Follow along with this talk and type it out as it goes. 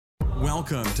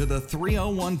Welcome to the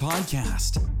 301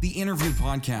 Podcast, the interview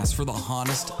podcast for the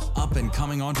hottest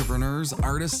up-and-coming entrepreneurs,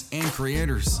 artists, and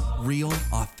creators. Real,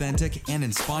 authentic, and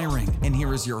inspiring. And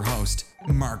here is your host,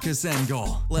 Marcus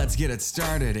Engel. Let's get it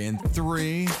started in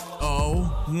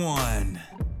 301.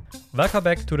 Welcome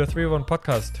back to the 301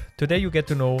 Podcast. Today you get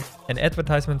to know an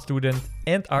advertisement student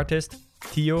and artist,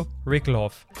 Theo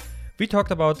Rickelhoff. We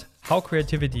talked about how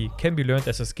creativity can be learned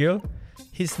as a skill,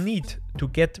 his need to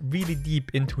get really deep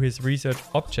into his research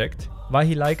object, why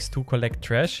he likes to collect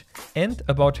trash, and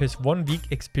about his 1 week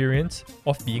experience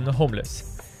of being a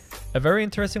homeless. A very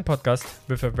interesting podcast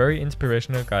with a very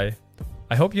inspirational guy.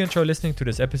 I hope you enjoy listening to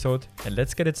this episode, and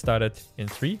let's get it started in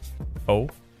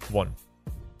 301.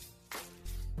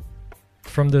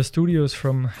 From the studios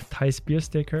from Thijs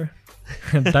Biersteker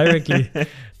directly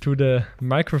to the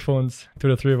microphones to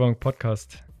the 301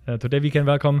 Podcast. Today we can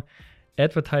welcome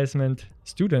advertisement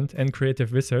student and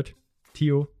creative wizard,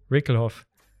 Theo Rickelhoff.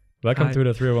 Welcome Hi. to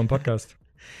the 301 Podcast.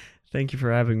 Thank you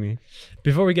for having me.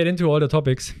 Before we get into all the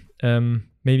topics,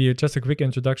 maybe just a quick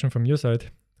introduction from your side,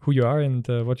 who you are and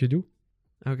what you do.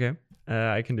 Okay,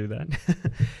 I can do that.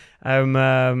 I'm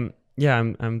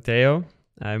Theo.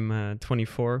 I'm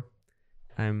 24.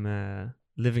 I'm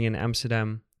living in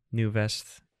Amsterdam,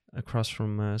 Nieuw-West, across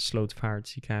from Slootvaart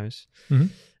Ziekenhuis.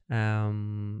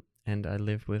 Mm-hmm. And I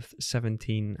live with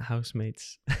 17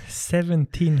 housemates.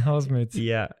 17 housemates.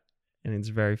 Yeah, and it's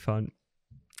very fun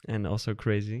and also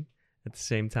crazy at the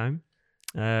same time.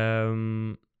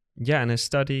 And I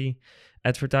study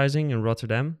advertising in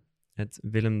Rotterdam at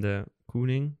Willem de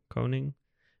Koning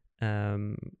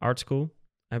art school.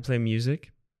 I play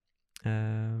music.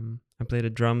 I play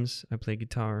the drums, I play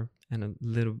guitar, and a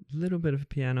little bit of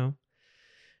piano.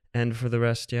 And for the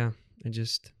rest, I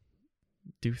just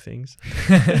do things.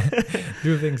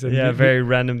 Do things. And Very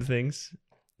random things.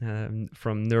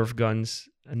 From Nerf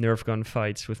gun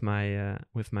fights with my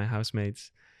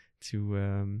housemates to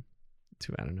I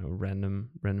don't know, random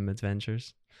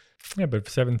adventures. Yeah, but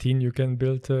 17 you can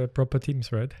build proper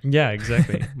teams, right? Yeah,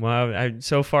 exactly. Well,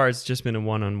 so far it's just been a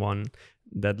one-on-one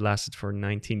that lasted for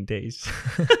 19 days.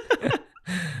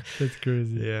 That's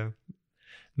crazy. Yeah.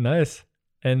 Nice.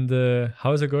 And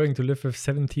how's it going to live with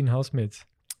 17 housemates?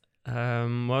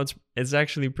 Well, it's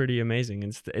actually pretty amazing.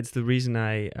 It's the reason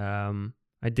I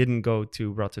didn't go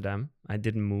to Rotterdam. I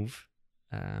didn't move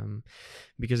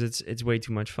because it's way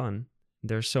too much fun.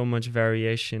 There's so much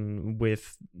variation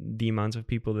with the amount of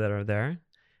people that are there,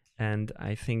 and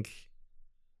I think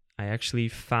I actually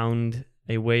found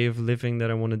a way of living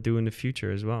that I want to do in the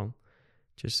future as well.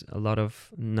 Just a lot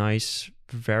of nice,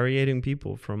 varying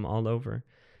people from all over.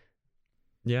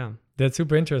 Yeah. That's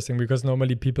super interesting because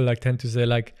normally people tend to say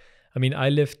I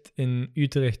lived in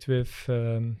Utrecht with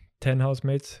 10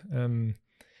 housemates.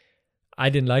 I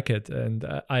didn't like it, and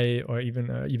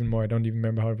even more. I don't even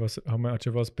remember how much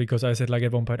it was, because I said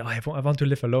at one point, I want to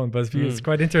live alone. But it's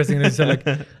quite interesting. And so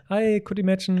I could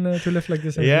imagine to live like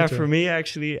this. In the future. For me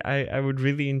actually, I would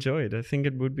really enjoy it. I think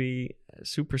it would be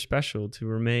super special to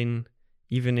remain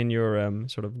even in your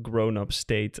sort of grown-up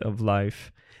state of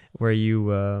life, where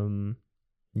you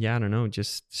I don't know,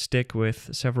 just stick with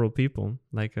several people,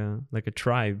 like a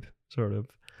tribe, sort of.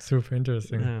 Super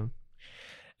interesting. Yeah.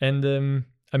 And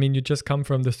you just come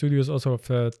from the studios also of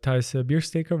Thijs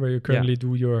Biersteker, where you currently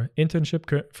do your internship.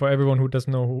 For everyone who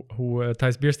doesn't know who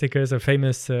Thijs Biersteker is, a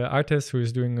famous artist who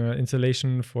is doing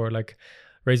installation for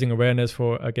raising awareness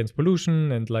against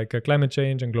pollution and climate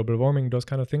change and global warming, those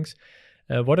kind of things.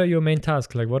 What are your main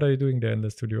tasks? What are you doing there in the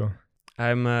studio?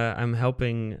 I'm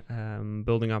helping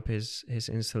building up his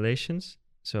installations.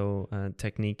 So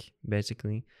technique,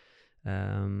 basically.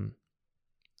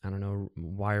 I don't know,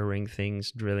 wiring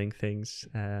things, drilling things.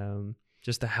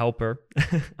 Just a helper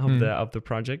of the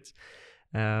project.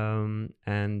 And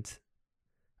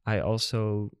I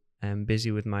also am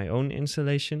busy with my own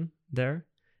installation there.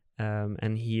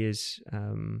 And he is,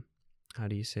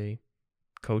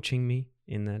 coaching me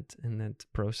in that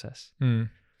process.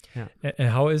 Yeah. And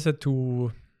how is it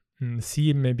to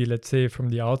see, maybe let's say from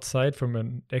the outside, from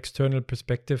an external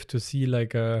perspective, to see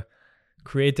a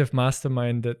creative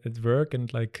mastermind at work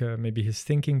and maybe his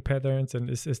thinking patterns, and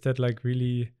is that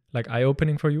really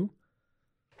eye-opening for you?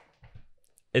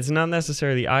 It's not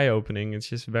necessarily eye-opening. It's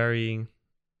just very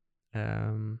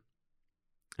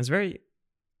it's very,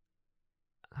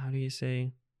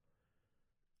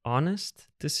 honest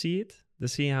to see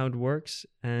how it works.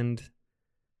 And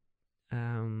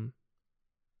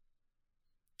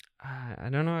I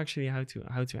don't know actually how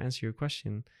to answer your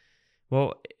question.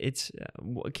 Well, it's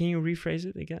can you rephrase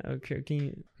it again? Okay, can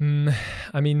you?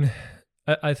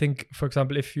 I think, for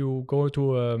example, if you go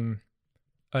to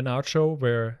an art show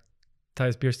where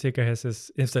Thijs Biersteker has this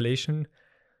installation.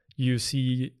 You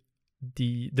see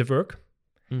the work,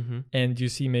 and you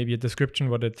see maybe a description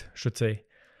what it should say,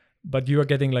 but you are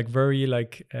getting like very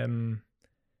like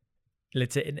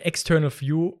let's say an external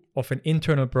view of an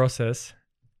internal process.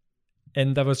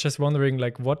 And I was just wondering,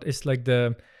 like, what is like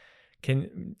is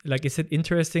it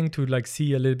interesting to like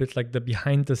see a little bit like the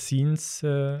behind the scenes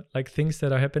like things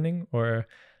that are happening, or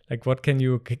like what can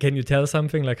you tell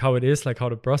something like how it is, like how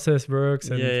the process works?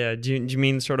 And yeah. Do you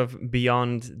mean sort of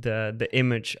beyond the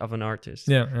image of an artist?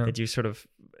 Yeah. That you sort of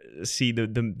see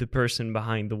the person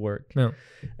behind the work. Yeah.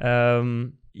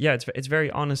 It's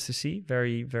very honest to see,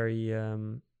 very very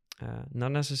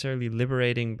not necessarily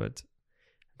liberating, but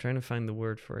I'm trying to find the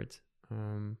word for it.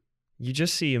 You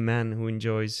just see a man who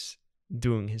enjoys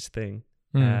doing his thing,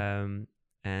 and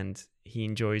he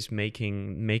enjoys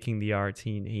making the art.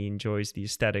 He enjoys the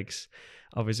aesthetics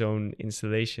of his own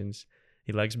installations.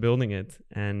 He likes building it,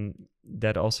 and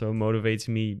that also motivates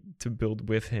me to build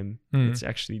with him. It's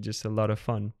actually just a lot of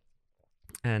fun,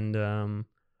 and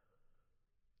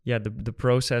the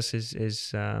process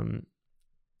is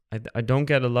I don't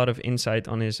get a lot of insight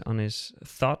on his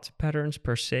thought patterns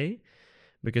per se,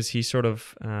 because he sort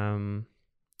of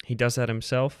he does that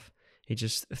himself. He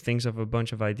just thinks of a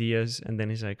bunch of ideas, and then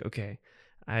he's like, okay,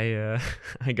 I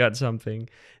got something.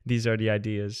 These are the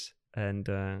ideas, and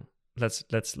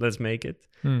let's make it.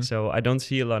 So I don't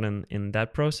see a lot in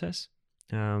that process,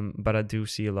 but I do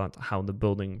see a lot how the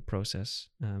building process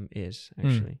is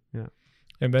actually. Yeah.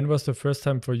 And when was the first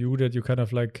time for you that you kind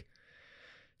of like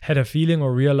had a feeling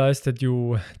or realized that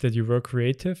you were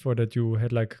creative, or that you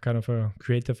had like kind of a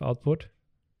creative output?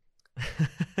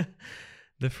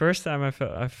 The first time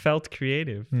I felt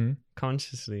creative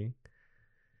consciously.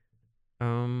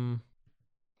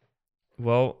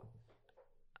 Well,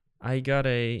 I got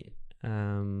a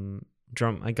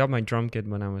drum. I got my drum kit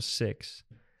when I was 6,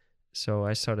 so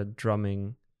I started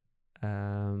drumming.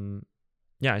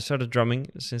 I started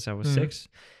drumming since I was 6.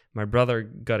 My brother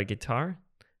got a guitar,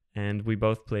 and we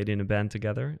both played in a band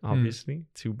together. Obviously,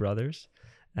 2 brothers,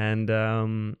 and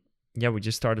we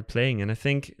just started playing. And I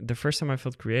think the first time I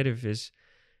felt creative is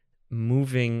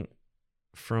moving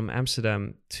from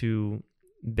Amsterdam to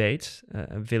Beets,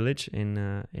 a village in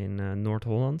North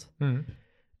Holland.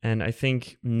 And I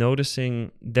think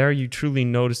noticing there, you truly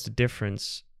notice the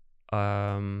difference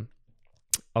of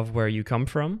where you come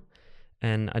from.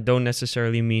 And I don't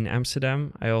necessarily mean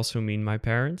Amsterdam. I also mean my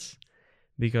parents,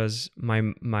 because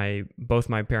both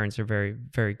my parents are very,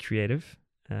 very creative.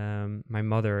 My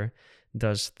mother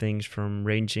does things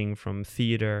ranging from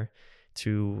theater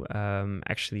to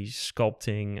actually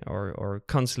sculpting or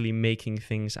constantly making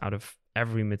things out of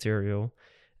every material.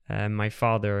 My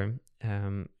father,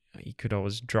 he could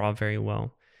always draw very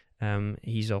well.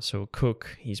 He's also a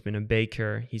cook. He's been a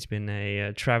baker. He's been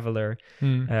a traveler.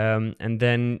 And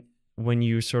then when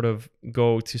you sort of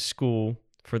go to school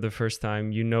for the first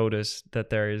time, you notice that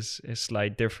there is a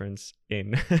slight difference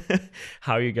in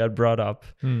how you got brought up.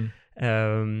 But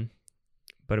in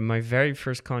my very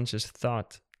first conscious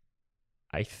thought,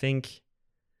 I think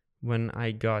when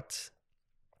I got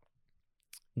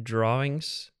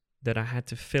drawings that I had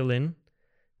to fill in,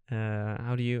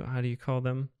 how do you call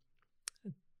them?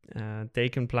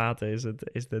 Tekenplaten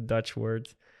is the Dutch word.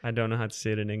 I don't know how to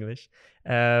say it in English.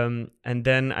 And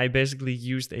then I basically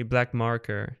used a black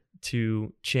marker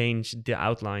to change the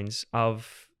outlines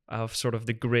of sort of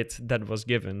the grid that was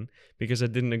given, because I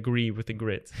didn't agree with the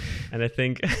grid. And I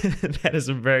think that is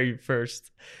a very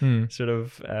first sort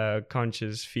of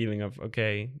conscious feeling of,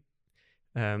 okay,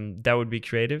 that would be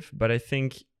creative. But I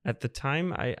think at the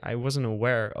time, I wasn't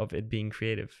aware of it being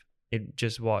creative. It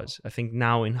just was. I think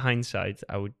now in hindsight,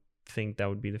 I would think that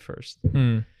would be the first.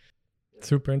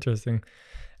 Super interesting.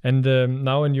 And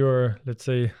now in your, let's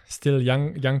say, still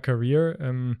young career,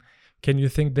 can you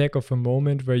think back of a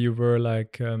moment where you were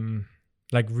like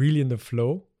really in the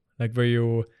flow, like where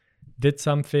you did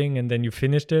something and then you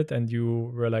finished it and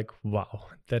you were like, wow,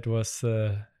 that was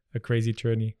a crazy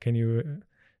journey? Can you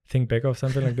think back of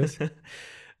something like this?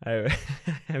 I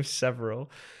have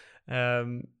several.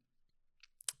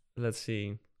 Let's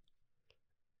see.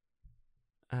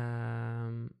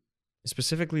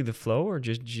 Specifically the flow, or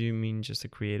do you mean just a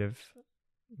creative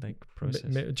like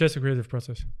process? Just a creative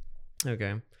process.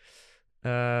 Okay.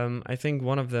 I think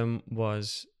one of them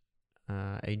was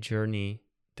a journey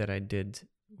that I did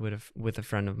with a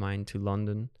friend of mine to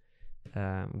London,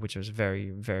 which was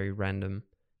very, very random,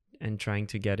 and trying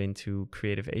to get into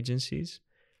creative agencies,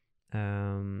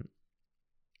 and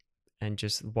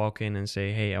just walk in and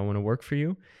say, hey, I want to work for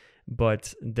you.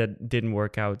 But that didn't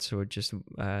work out, so it just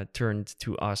turned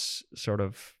to us sort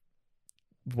of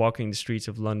walking the streets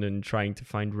of London trying to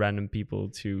find random people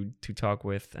to talk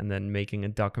with, and then making a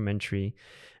documentary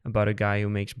about a guy who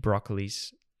makes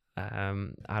broccolis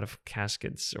out of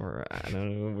caskets, or I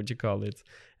don't know what you call it.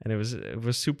 And it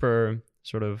was super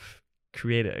sort of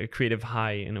a creative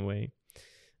high in a way.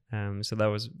 So that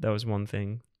was one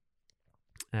thing.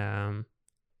 And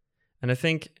I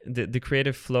think the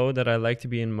creative flow that I like to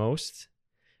be in most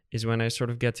is when I sort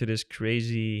of get to this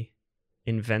crazy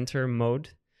inventor mode,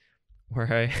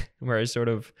 where I sort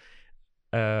of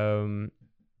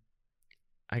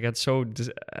I got so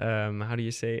how do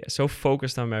you say, so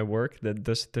focused on my work that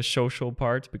the social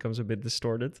part becomes a bit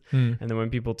distorted. And then when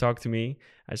people talk to me,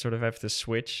 I sort of have to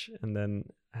switch, and then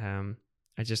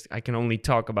I can only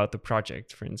talk about the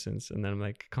project, for instance, and then I'm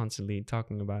like constantly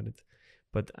talking about it.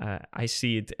 But I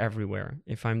see it everywhere.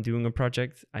 If I'm doing a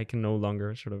project, I can no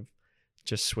longer sort of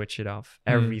just switch it off.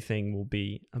 Everything will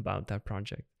be about that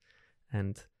project.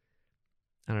 And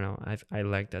I don't know, I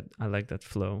like that. I like that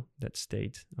flow, that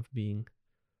state of being.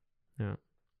 Yeah.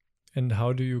 And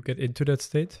how do you get into that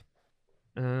state?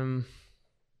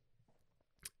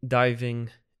 Diving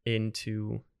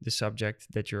into the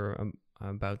subject that you're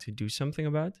about to do something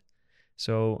about.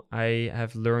 So I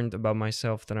have learned about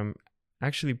myself that I'm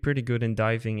actually pretty good in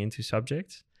diving into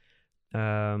subjects.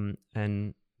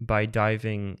 And by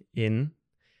diving in,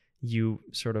 you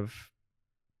sort of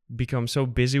become so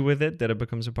busy with it that it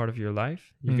becomes a part of your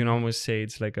life. You can almost say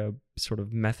it's like a sort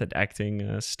of method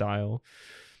acting style.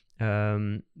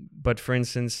 But for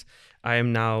instance, I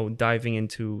am now diving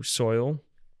into soil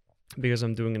because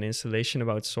I'm doing an installation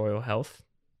about soil health.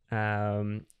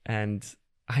 And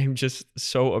I'm just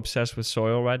so obsessed with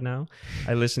soil right now.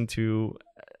 I listen to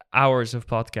hours of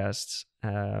podcasts,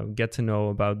 get to know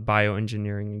about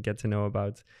bioengineering, and get to know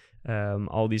about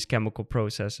all these chemical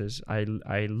processes. I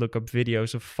look up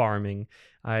videos of farming.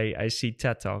 I see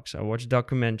TED Talks. I watch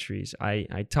documentaries.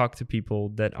 I talk to people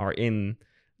that are in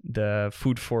the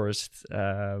food forest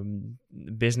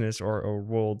business or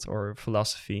world or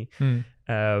philosophy.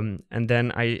 And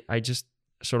then I just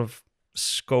sort of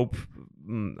scope,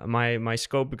 my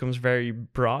scope becomes very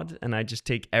broad, and I just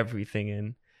take everything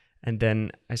in, and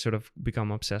then I sort of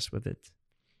become obsessed with it.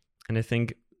 And I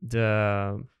think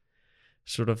the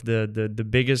sort of the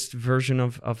biggest version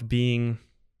of being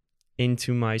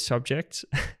into my subject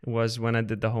was when I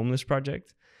did the homeless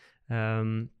project,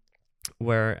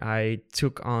 where I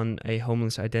took on a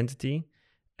homeless identity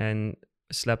and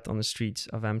slept on the streets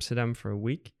of Amsterdam for a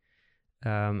week.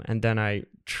 And then I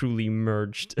truly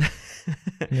merged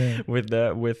with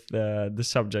the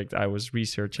subject I was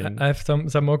researching. I have some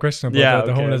more questions about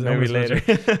the homeless. Maybe later.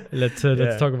 Let's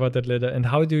talk about that later. And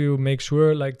how do you make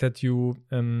sure like that you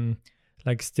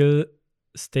like still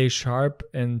stay sharp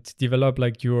and develop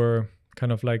like your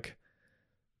kind of like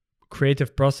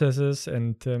creative processes,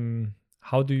 and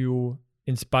how do you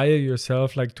inspire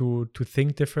yourself like to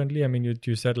think differently? I mean,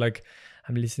 you said like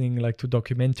I'm listening like to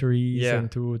documentaries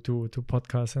and to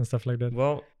podcasts and stuff like that.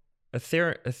 Well, a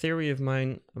theory of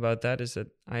mine about that is that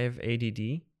I have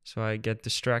ADD, so I get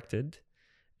distracted.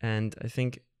 And I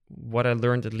think what I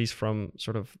learned, at least from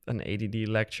sort of an ADD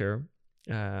lecture,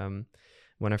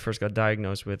 when I first got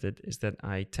diagnosed with it, is that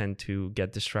I tend to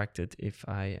get distracted if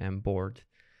I am bored.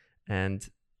 And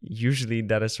usually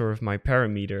that is sort of my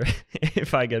parameter.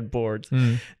 If I get bored,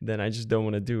 then I just don't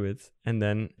want to do it. And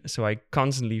then, so I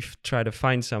constantly try to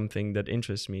find something that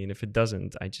interests me. And if it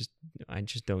doesn't, I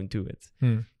just don't do it.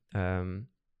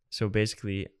 So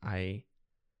basically I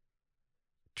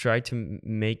try to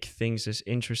make things as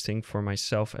interesting for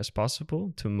myself as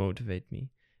possible to motivate me.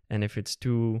 And if it's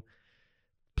too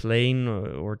plain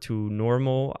or too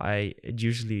normal, I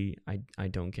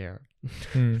don't care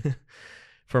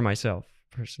for myself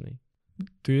personally.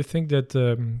 Do you think that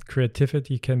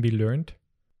creativity can be learned?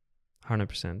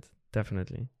 100%,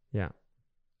 definitely. Yeah.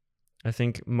 I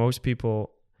think that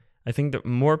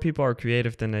more people are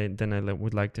creative than I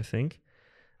would like to think.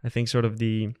 I think sort of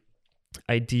the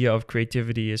idea of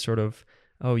creativity is sort of,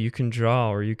 oh, you can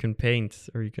draw or you can paint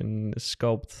or you can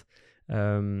sculpt,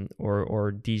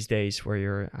 or these days where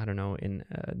you're, I don't know, in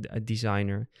a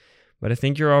designer. But I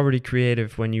think you're already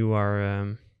creative when you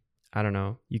are, I don't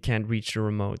know, you can't reach the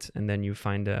remote, and then you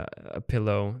find a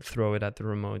pillow, throw it at the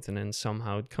remote, and then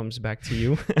somehow it comes back to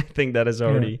you. I think that is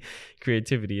already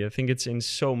creativity. I think it's in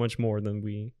so much more than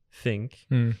we think.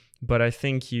 But I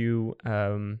think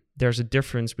there's a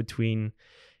difference between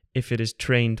if it is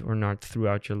trained or not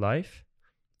throughout your life.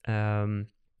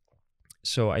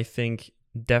 So I think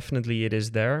definitely it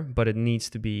is there, but it needs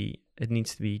to be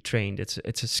trained.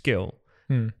 It's a skill.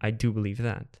 I do believe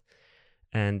that.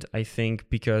 And I think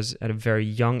because at a very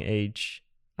young age,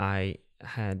 I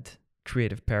had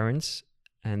creative parents,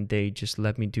 and they just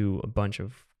let me do a bunch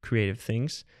of creative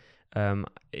things.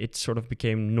 It sort of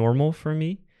became normal for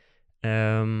me,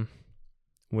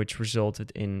 which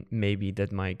resulted in maybe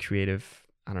that my creative,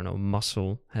 I don't know,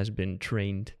 muscle has been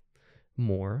trained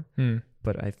more.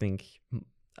 But I think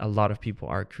a lot of people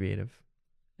are creative,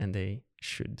 and they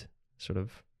should sort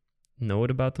of know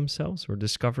it about themselves or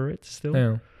discover it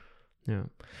still. Yeah.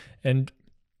 And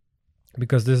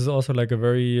because this is also like a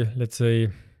very, let's say,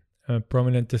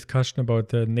 prominent discussion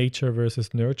about nature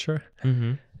versus nurture.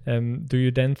 Do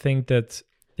you then think that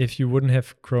if you wouldn't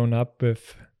have grown up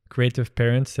with creative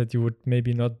parents, that you would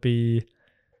maybe not be,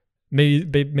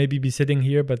 maybe be sitting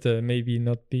here, but maybe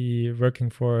not be working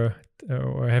for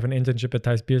or have an internship at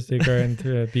Thijs Biersteker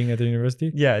and being at the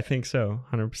university? Yeah, I think so.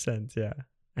 100%. Yeah.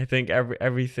 I think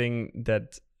everything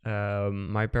that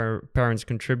my parents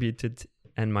contributed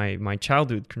and my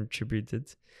childhood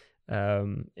contributed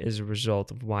is a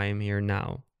result of why I'm here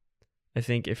now. I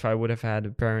think if I would have had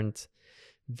a parent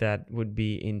that would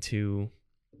be into,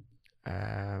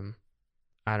 I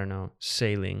don't know,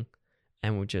 sailing,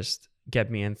 and would just get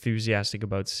me enthusiastic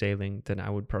about sailing, then I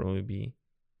would probably be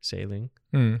sailing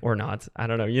or not. I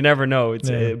don't know. You never know.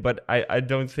 But I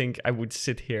don't think I would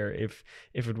sit here if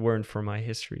it weren't for my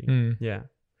history. Yeah.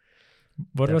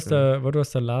 What Definitely.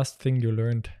 was the last thing you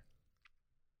learned?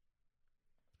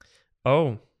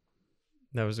 Oh,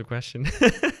 that was the question.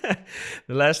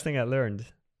 The last thing I learned,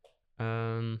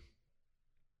 I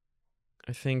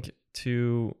think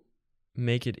to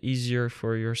make it easier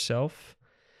for yourself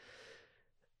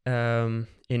in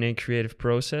a creative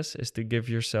process is to give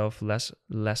yourself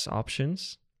less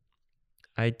options.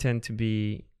 I tend to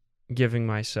be giving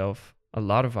myself a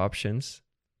lot of options.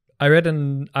 I read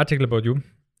an article about you,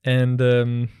 and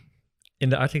in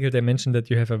the article they mentioned that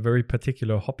you have a very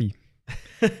particular hobby.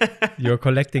 You're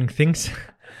collecting things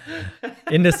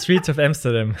in the streets of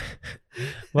Amsterdam.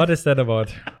 What is that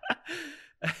about?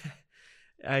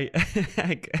 I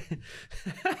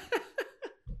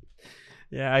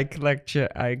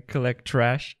collect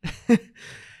trash.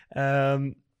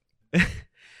 That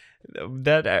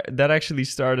actually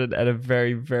started at a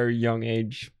very, very young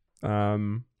age.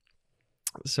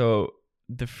 So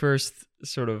the first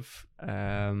sort of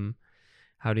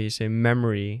how do you say,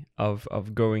 memory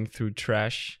of going through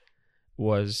trash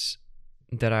was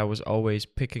that I was always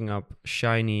picking up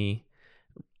shiny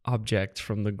objects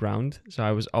from the ground. So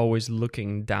I was always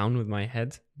looking down with my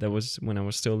head. That was when I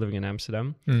was still living in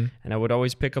Amsterdam. And I would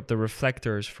always pick up the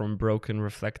reflectors from broken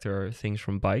reflector things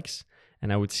from bikes,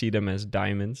 and I would see them as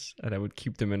diamonds, and I would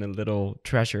keep them in a little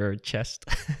treasure chest.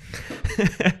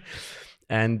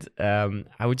 And I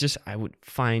would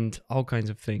find all kinds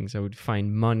of things. I would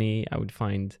find money. I would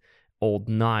find old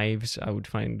knives. I would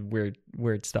find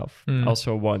weird stuff.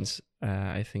 Also once,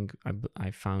 I think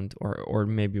I found, or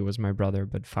maybe it was my brother,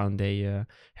 but found a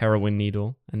heroin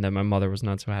needle, and then my mother was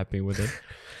not so happy with it.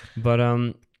 But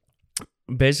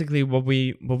basically, what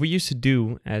we used to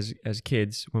do as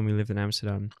kids when we lived in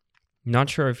Amsterdam, not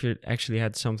sure if it actually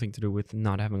had something to do with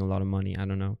not having a lot of money. I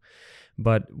don't know.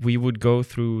 But we would go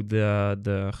through the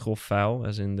grofvuil,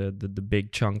 as in the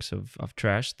big chunks of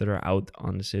trash that are out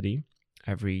on the city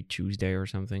every Tuesday or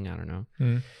something. I don't know.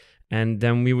 And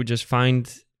then we would just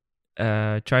find,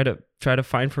 try to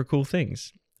find for cool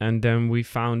things. And then we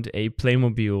found a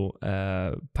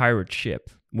Playmobil pirate ship,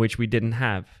 which we didn't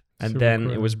have. And then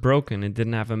it was broken. It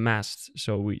didn't have a mast,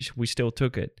 so we still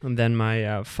took it. And then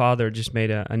my father just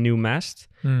made a new mast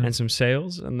and some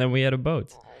sails, and then we had a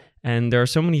boat. And there are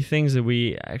so many things that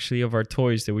we actually, of our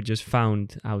toys, that we just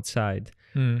found outside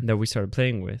that we started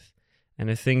playing with. And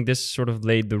I think this sort of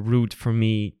laid the root for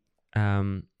me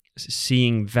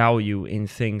seeing value in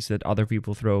things that other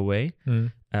people throw away,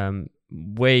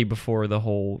 way before the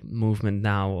whole movement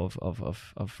now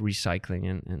of recycling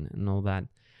and all that.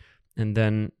 And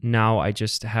then now I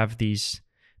just have these,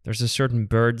 there's a certain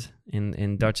bird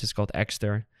in Dutch, it's called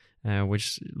ekster,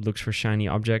 which looks for shiny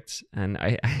objects. And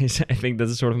I think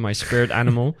that's sort of my spirit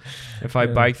animal. If I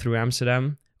bike through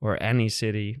Amsterdam, or any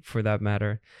city for that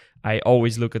matter, I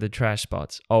always look at the trash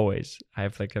spots, always. I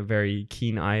have like a very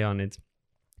keen eye on it.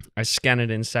 I scan it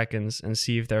in seconds and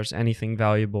see if there's anything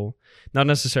valuable. Not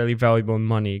necessarily valuable in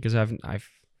money, because I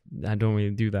don't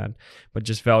really do that, but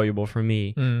just valuable for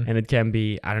me. And it can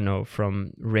be, I don't know,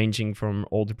 ranging from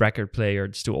old record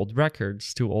players to old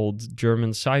records to old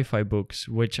German sci-fi books,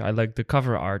 which I like the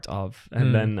cover art of,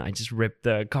 and then I just rip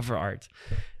the cover art.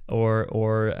 Or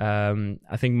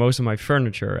I think most of my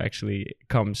furniture actually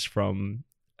comes from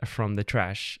the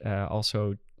trash.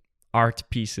 Also art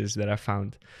pieces that I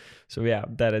found. So yeah,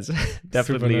 that is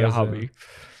definitely nice, a hobby.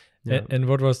 Yeah. And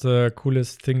what was the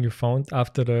coolest thing you found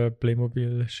after the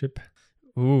Playmobil ship?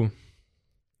 Ooh.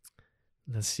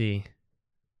 Let's see.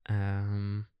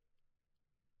 I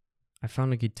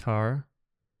found a guitar,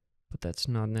 but that's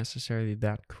not necessarily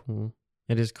that cool.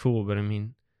 It is cool, but I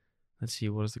mean, let's see,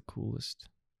 what is the coolest?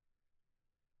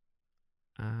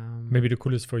 Maybe the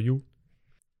coolest for you.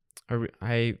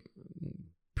 I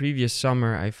previous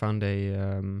summer I found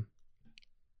a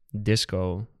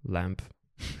disco lamp,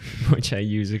 which I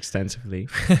use extensively.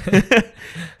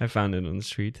 I found it on the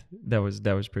street. That was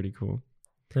pretty cool.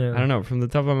 Yeah. I don't know. From the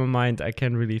top of my mind, I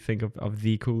can't really think of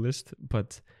the coolest,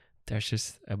 but there's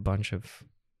just a bunch of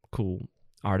cool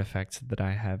artifacts that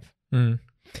I have. Mm.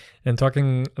 And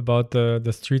talking about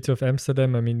the streets of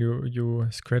Amsterdam, I mean, you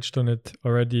scratched on it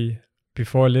already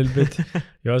before a little bit.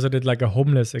 You also did like a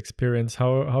homeless experience.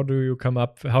 How did you come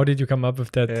up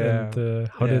with that? Yeah. And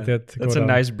how did that go That's a down?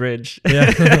 nice bridge.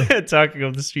 Yeah. Talking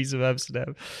of the streets of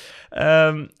Amsterdam.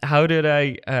 How did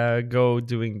I go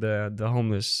doing the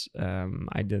homeless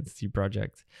identity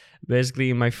project? Basically,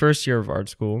 in my first year of art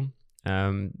school,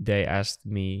 they asked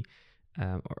me,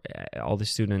 all the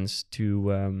students,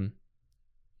 to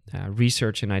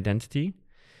research an identity.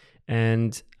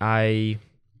 And I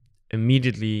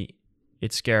immediately,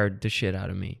 it scared the shit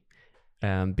out of me,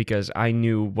 because I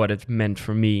knew what it meant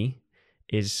for me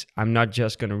is I'm not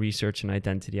just going to research an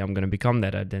identity, I'm going to become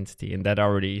that identity. And that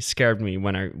already scared me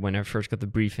when I first got the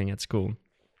briefing at school.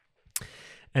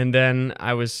 And then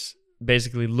I was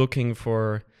basically looking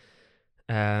for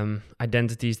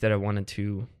identities that I'm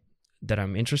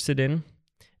interested in.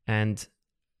 And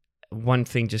one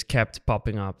thing just kept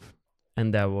popping up,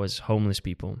 and that was homeless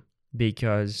people,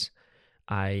 because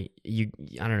I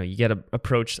don't know, you get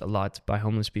approached a lot by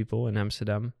homeless people in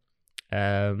Amsterdam.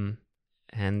 And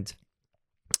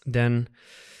then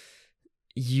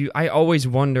I always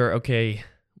wonder, okay,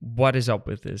 what is up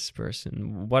with this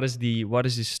person? What is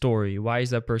his story? Why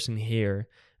is that person here?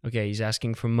 Okay, he's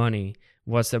asking for money.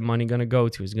 What's that money going to go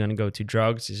to? Is it going to go to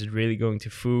drugs? Is it really going to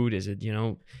food? Is it,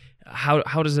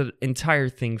 how does the entire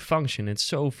thing function? It's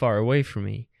so far away from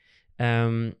me.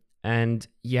 And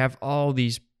you have all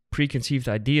these preconceived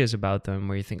ideas about them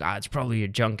where you think, it's probably a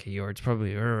junkie, or it's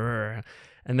probably,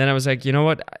 and then I was like, you know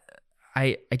what?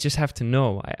 I just have to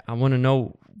know. I want to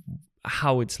know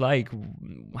how it's like,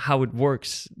 how it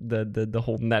works, the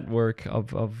whole network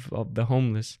of the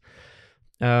homeless.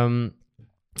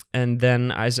 And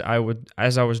then as I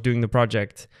was doing the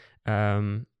project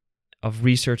of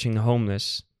researching the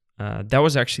homeless, that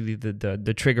was actually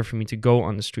the trigger for me to go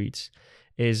on the streets.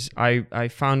 Is I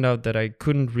found out that I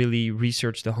couldn't really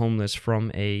research the homeless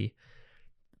from a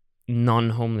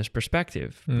non-homeless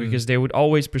perspective, because they would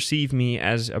always perceive me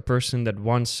as a person that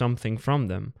wants something from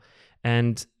them.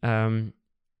 And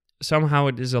somehow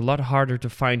it is a lot harder to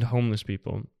find homeless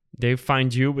people. They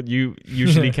find you, but you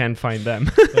usually can't find them.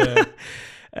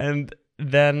 And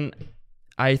then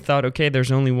I thought, okay,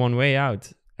 there's only one way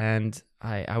out. And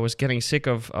I was getting sick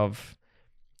of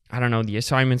I don't know, the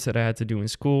assignments that I had to do in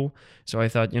school. So I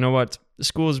thought, you know what,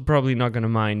 school is probably not going to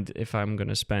mind if I'm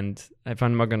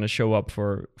not going to show up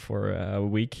for a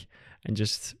week, and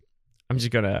I'm just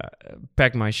going to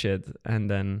pack my shit and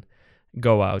then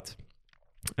go out.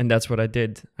 And that's what I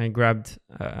did. I grabbed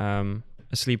a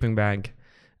sleeping bag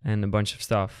and a bunch of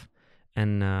stuff,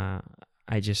 and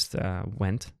I just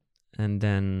went. And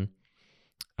then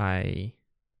I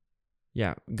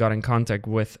got in contact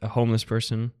with a homeless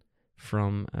person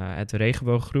from at the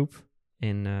Regenbooggroep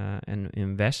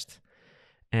in West.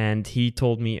 And he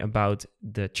told me about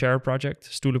the Chair Project,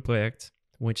 Stoelenproject,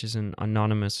 which is an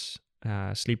anonymous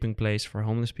sleeping place for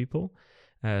homeless people.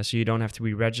 So you don't have to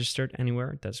be registered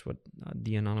anywhere. That's what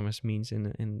the anonymous means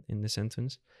in the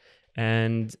sentence.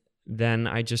 And then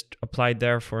I just applied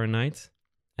there for a night,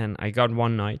 and I got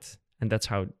one night, and that's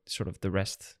how sort of the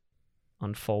rest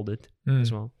unfolded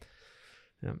as well.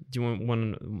 Yeah. Do you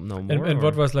want to know more? And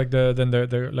what was like the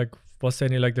like, was there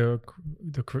any like your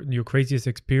craziest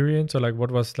experience, or like what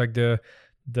was like the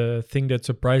thing that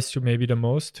surprised you maybe the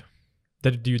most,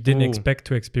 that you didn't expect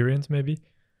to experience maybe?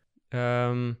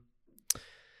 What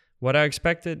I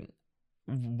expected,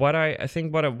 what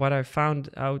I found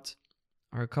out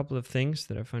are a couple of things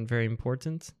that I find very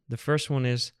important. The first one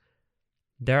is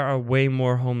there are way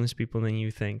more homeless people than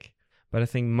you think. But I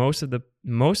think most of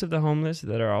the homeless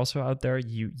that are also out there,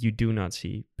 you do not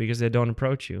see, because they don't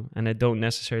approach you, and they don't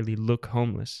necessarily look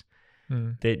homeless.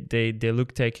 They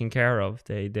look taken care of.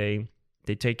 They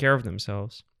take care of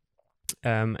themselves.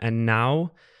 And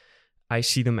now I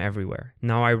see them everywhere.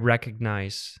 Now I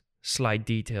recognize slight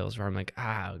details where I'm like,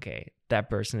 okay, that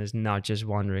person is not just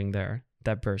wandering there.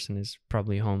 That person is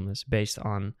probably homeless based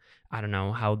on I don't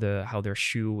know how their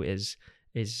shoe is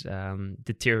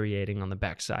deteriorating on the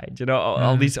backside. You know,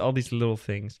 all these little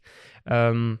things.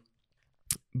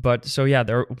 But so yeah,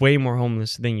 there are way more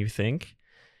homeless than you think.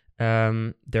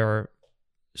 There are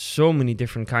so many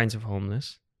different kinds of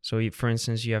homeless. So for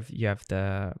instance, you have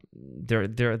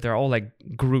they're all like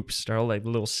groups. They're all like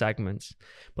little segments.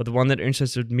 But the one that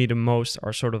interested me the most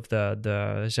are sort of the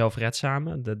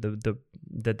zelfredzame,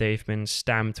 that they've been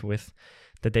stamped with,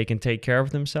 that they can take care of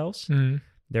themselves.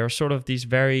 They're sort of these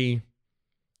very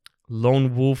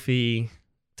lone wolfy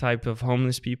type of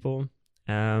homeless people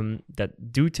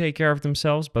that do take care of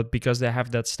themselves, but because they have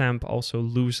that stamp, also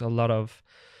lose a lot of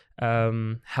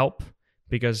help,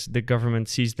 because the government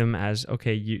sees them as,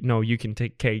 okay, you can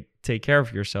take care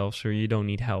of yourself, so you don't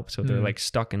need help. So they're like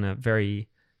stuck in a very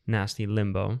nasty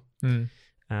limbo.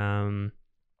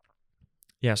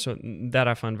 Yeah, so that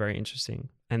I found very interesting.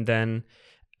 And then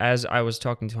as I was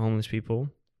talking to homeless people,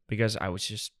 because I was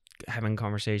just having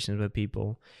conversations with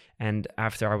people, and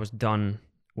after I was done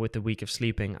with the week of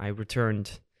sleeping, I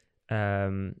returned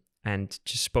and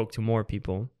just spoke to more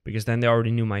people, because then they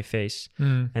already knew my face.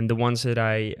 And the ones that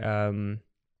I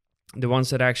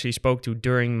actually spoke to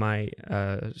during my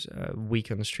week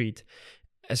on the street,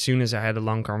 as soon as I had a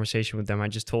long conversation with them, I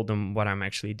just told them what I'm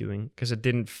actually doing, because it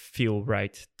didn't feel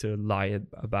right to lie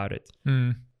about it.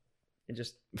 It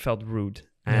just felt rude.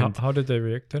 And how did they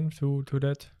react then to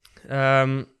that?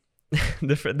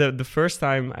 The first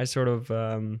time I sort of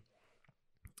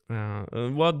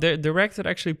they reacted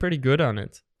actually pretty good on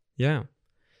it. Yeah,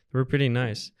 they were pretty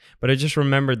nice. But I just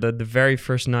remembered that the very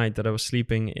first night that I was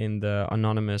sleeping in the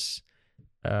anonymous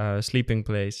sleeping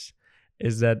place,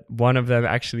 is that one of them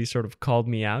actually sort of called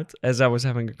me out as I was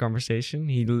having a conversation.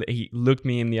 He looked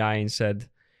me in the eye and said,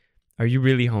 "Are you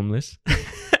really homeless?"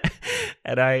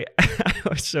 And I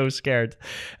was so scared.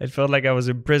 It felt like I was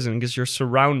in prison, because you're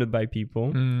surrounded by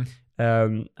people.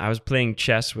 I was playing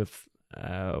chess with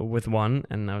one,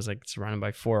 and I was like surrounded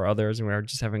by 4 others, and we were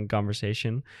just having a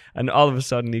conversation. And all of a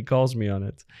sudden, he calls me on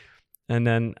it, and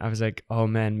then I was like, "Oh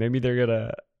man, maybe they're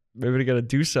gonna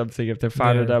do something if they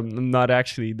find out I'm not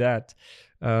actually that."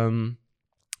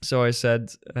 So I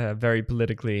said very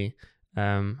politically,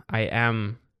 "I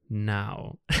am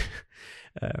now."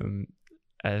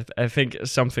 I think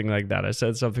something like that. I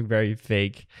said something very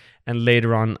vague, and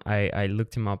later on I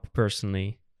looked him up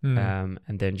personally, and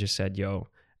then just said, "Yo,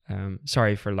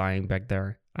 sorry for lying back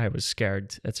there. I was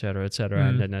scared, etc., etc."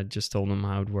 And then I just told them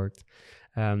how it worked.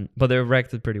 But they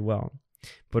reacted pretty well.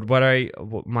 But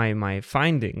my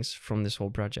findings from this whole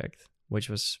project, which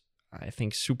was, I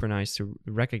think, super nice to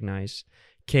recognize,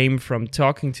 came from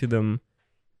talking to them,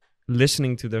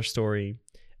 listening to their story,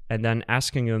 and then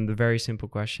asking them the very simple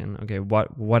question: okay,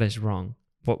 what is wrong?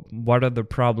 What are the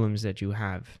problems that you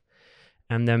have?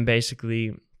 And then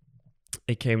basically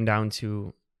it came down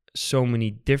to so many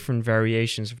different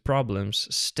variations of problems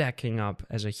stacking up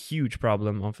as a huge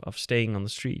problem of staying on the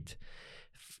street.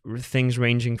 Things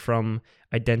ranging from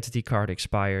identity card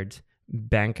expired,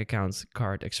 bank account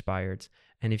card expired.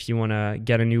 And if you want to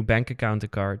get a new bank account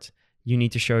card, you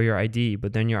need to show your ID,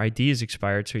 but then your ID is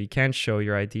expired, so you can't show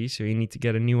your ID, so you need to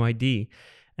get a new ID.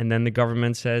 And then the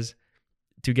government says,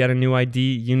 to get a new ID,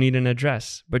 you need an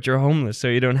address, but you're homeless, so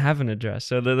you don't have an address.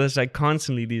 So there's like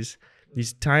constantly these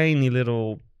tiny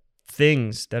little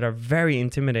things that are very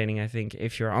intimidating, I think,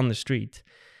 if you're on the street.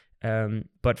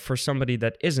 But for somebody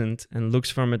that isn't and looks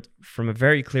from it from a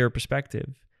very clear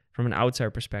perspective, from an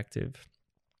outside perspective,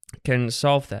 can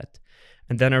solve that.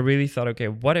 And then I really thought, okay,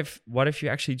 what if you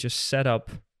actually just set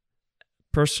up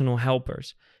personal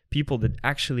helpers, people that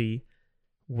actually,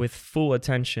 with full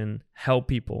attention, help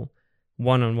people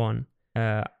one-on-one?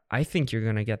 I think you're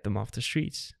going to get them off the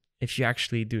streets if you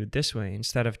actually do it this way,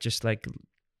 instead of just like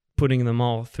putting them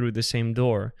all through the same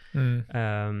door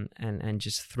and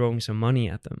just throwing some money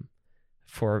at them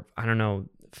for, I don't know,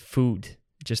 food,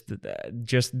 just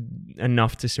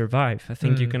enough to survive. I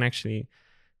think you can actually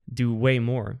do way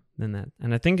more than that.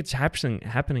 And I think it's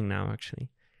happening now, actually,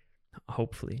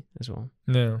 hopefully as well.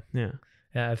 Yeah,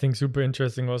 I think super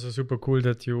interesting, also super cool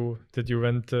that you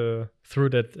went through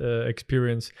that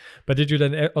experience. But did you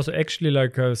then also actually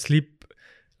like sleep,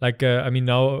 like I mean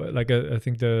now, like I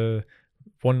think the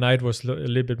one night was a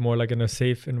little bit more like in a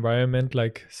safe environment,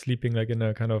 like sleeping like in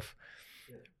a kind of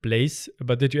place.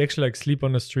 But did you actually like sleep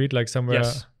on the street, like somewhere?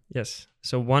 Yes.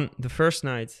 So the first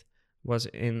night was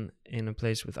in a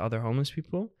place with other homeless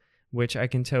people, which I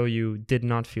can tell you did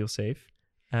not feel safe,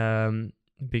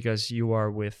 because you are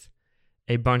with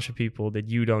a bunch of people that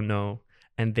you don't know,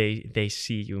 and they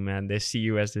see you, man. They see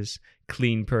you as this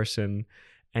clean person,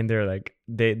 and they're like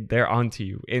they're onto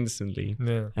you instantly.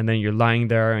 Yeah. And then you're lying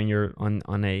there and you're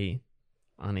on a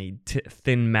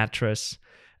thin mattress,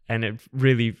 and it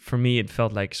really, for me, it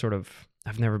felt like sort of,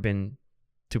 I've never been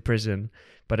to prison,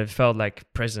 but it felt like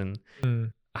prison.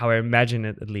 How I imagine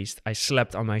it, at least. I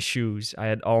slept on my shoes. I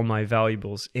had all my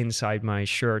valuables inside my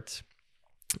shirt,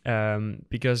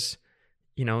 because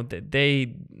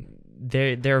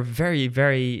they're very,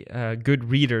 very good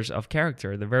readers of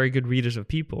character. They're very good readers of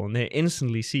people, and they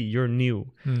instantly see you're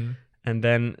new. And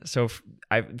then, so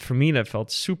for me, that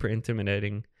felt super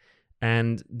intimidating.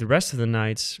 And the rest of the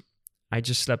nights, I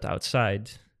just slept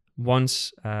outside.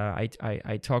 Once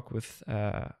I talked with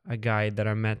a guy that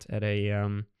I met at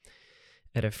a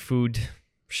food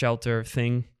shelter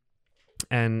thing,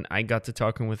 and I got to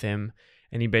talking with him,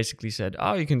 and he basically said,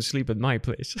 "Oh, you can sleep at my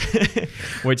place,"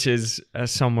 which is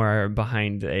somewhere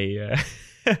behind a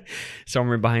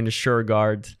Shore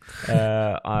Guard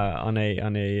on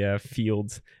a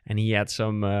field, and he had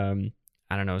some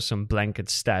some blanket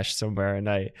stashed somewhere, and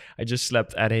I just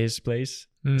slept at his place.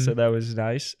 So that was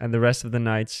nice. And the rest of the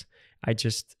nights,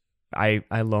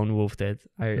 I lone wolfed it.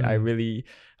 I really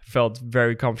felt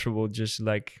very comfortable just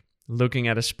like looking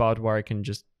at a spot where I can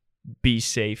just be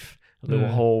safe, a little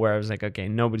hole where I was like, okay,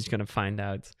 nobody's gonna find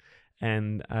out.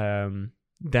 And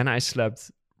then I slept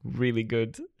really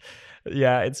good.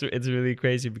 Yeah, it's really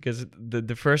crazy, because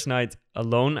the first night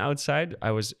alone outside,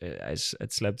 I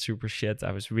slept super shit.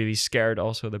 I was really scared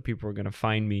also that people were gonna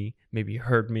find me, maybe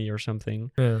hurt me or something.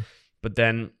 Yeah. But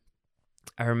then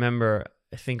I remember,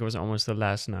 I think it was almost the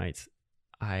last night,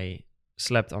 I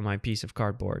slept on my piece of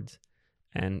cardboard,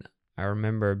 and I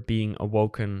remember being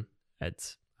awoken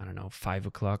at 5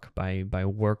 o'clock by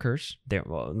workers. They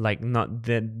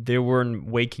weren't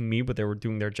waking me, but they were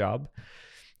doing their job.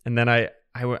 And then I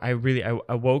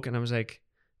awoke, and I was like,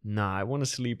 nah, I want to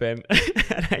sleep in.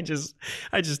 And I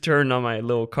just turned on my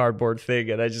little cardboard thing,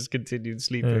 and I just continued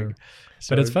sleeping. Yeah.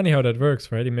 But it's funny how that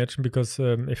works, right? Imagine, because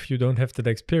if you don't have that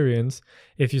experience,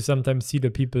 if you sometimes see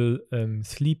the people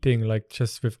sleeping, like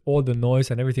just with all the noise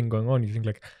and everything going on, you think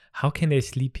like, how can they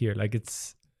sleep here? Like,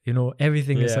 it's,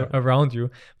 everything is around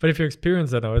you. But if you experience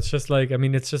that now, it's just like,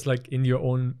 it's just like in your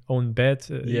own bed,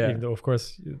 even though of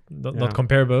course not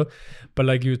comparable, but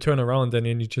like you turn around and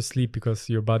then you just sleep because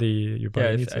your body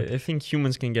needs it. I think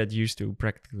humans can get used to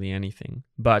practically anything.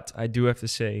 But I do have to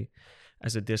say,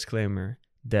 as a disclaimer,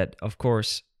 that of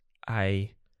course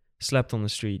I slept on the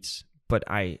streets, but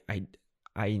I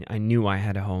knew I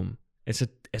had a home. It's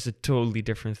a totally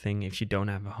different thing if you don't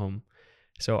have a home.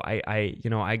 So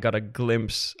I got a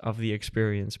glimpse of the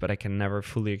experience, but I can never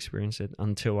fully experience it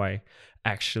until I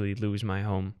actually lose my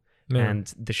home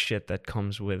and the shit that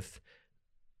comes with,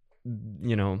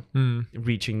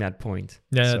 reaching that point.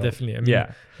 Yeah, so, definitely.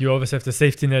 You always have the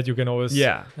safety net. You can always,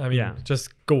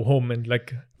 just go home and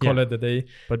like call it a day.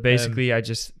 But basically,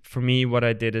 for me, what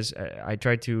I did is I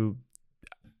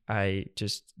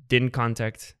just didn't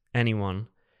contact anyone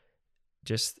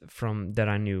just from that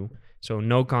I knew. So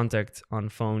no contact on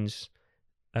phones,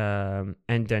 and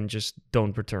then just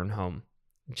don't return home.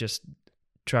 Just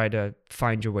try to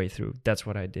find your way through. That's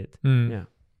what I did. Yeah.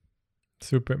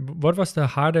 Super. What was the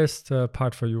hardest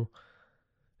part for you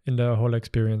in the whole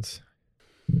experience?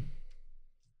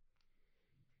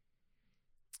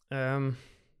 In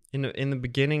the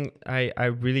beginning, I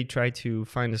really tried to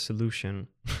find a solution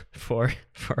for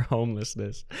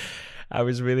homelessness. I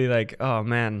was really like, oh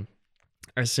man,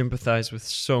 I sympathize with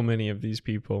so many of these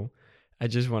people. I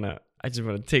just wanna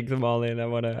take them all in. I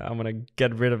wanna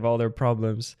get rid of all their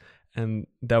problems, and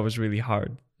that was really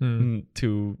hard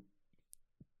to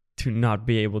not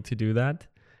be able to do that,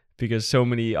 because so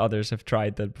many others have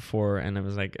tried that before, and I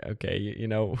was like, okay,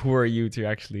 who are you to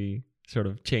actually sort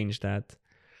of change that?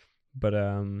 But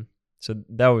so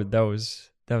that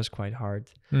was quite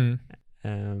hard.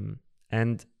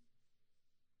 And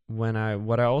what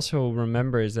I also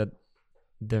remember is that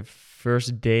the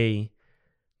first day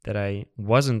that I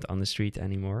wasn't on the street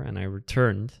anymore and I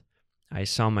returned, I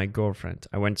saw my girlfriend.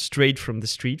 I went straight from the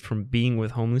street, from being with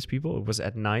homeless people. It was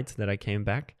at night that I came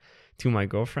back to my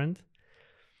girlfriend.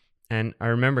 And I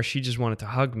remember she just wanted to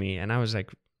hug me. And I was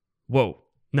like, whoa,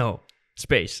 no,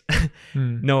 space.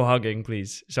 No hugging,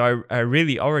 please. So I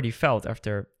really already felt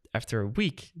after a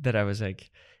week that I was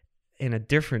like in a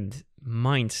different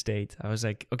mind state. I was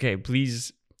like, okay,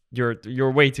 please,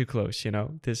 you're way too close,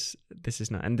 this is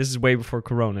not, and this is way before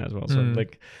Corona as well. So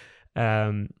like,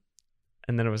 and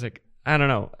then I was like, I don't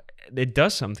know, it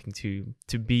does something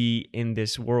to be in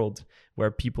this world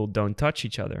where people don't touch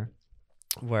each other,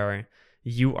 where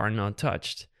you are not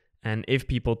touched. And if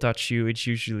people touch you, it's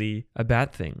usually a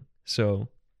bad thing. So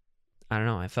I don't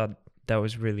know, I thought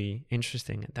was really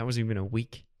interesting. That was even a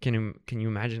week. Can you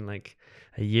imagine, like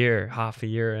a year, half a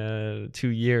year, 2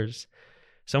 years?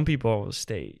 Some people will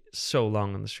stay so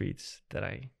long on the streets that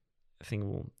I think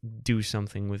will do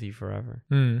something with you forever.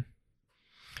 And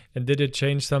did it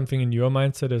change something in your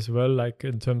mindset as well, like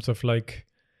in terms of like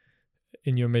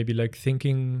in your maybe like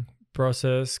thinking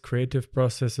process, creative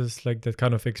processes, like that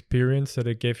kind of experience that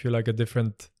it gave you like a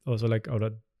different, also like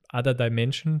other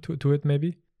dimension to it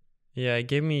maybe? Yeah, it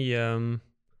gave me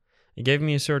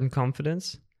a certain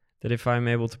confidence that if I'm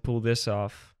able to pull this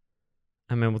off,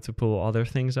 I'm able to pull other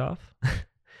things off.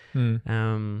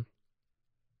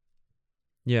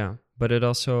 Yeah, but it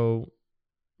also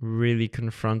really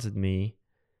confronted me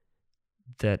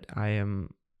that I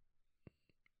am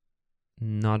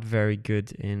not very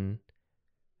good in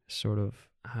sort of,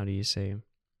 how do you say,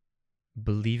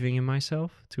 believing in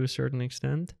myself to a certain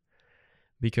extent.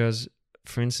 Because,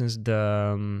 for instance,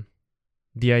 the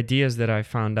ideas that I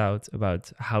found out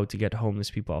about how to get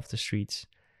homeless people off the streets,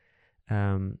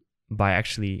 by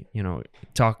actually,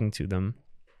 talking to them,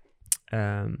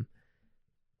 and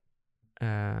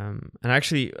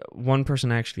actually one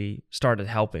person actually started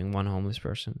helping one homeless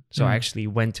person. So I actually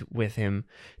went with him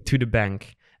to the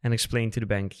bank and explained to the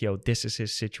bank, this is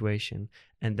his situation.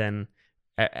 And then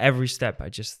every step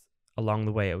along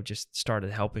the way, I just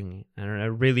started helping, and I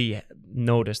really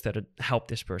noticed that it helped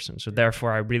this person. So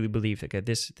therefore I really believed, okay,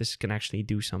 this can actually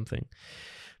do something.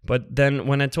 But then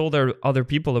when I told other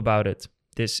people about it,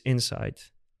 this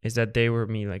insight is that they were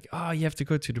me like, oh, you have to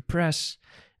go to the press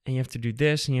and you have to do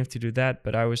this and you have to do that.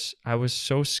 But I was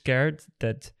so scared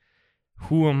that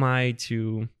who am I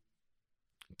to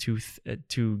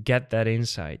get that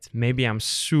insight? Maybe I'm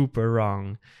super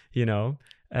wrong,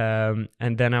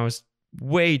 and then I was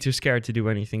way too scared to do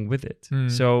anything with it.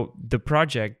 So the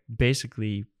project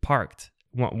basically parked.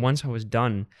 Once I was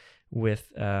done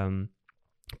with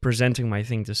presenting my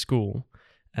thing to school,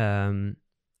 and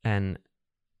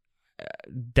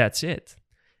that's it.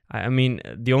 I mean,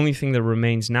 the only thing that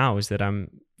remains now is that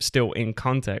I'm still in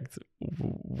contact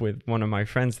with one of my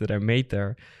friends that I made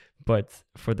there. But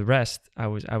for the rest, I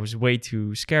was way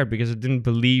too scared because I didn't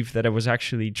believe that it was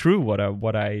actually true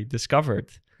what I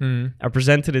discovered. I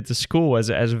presented it to school as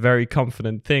a very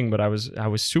confident thing, but I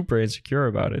was super insecure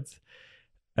about it.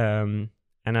 And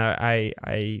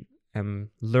I am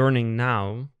learning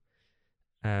now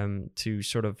to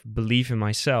sort of believe in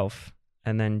myself,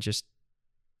 and then just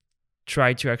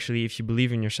try to actually, if you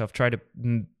believe in yourself, try to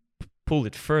pull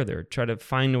it further, try to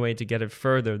find a way to get it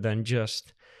further than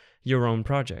just your own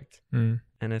project. And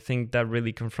I think that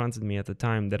really confronted me at the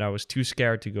time, that I was too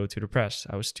scared to go to the press.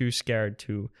 I was too scared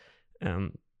to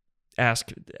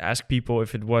ask people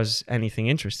if it was anything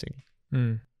interesting.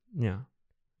 Yeah,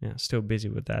 still busy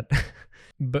with that.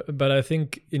 but I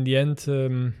think in the end,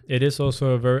 it is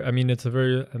also it's a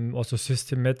very also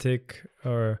systematic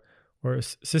or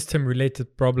system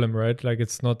related problem, right? Like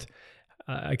it's not,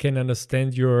 I can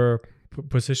understand your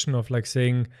position of like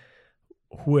saying,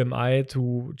 who am I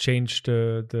to change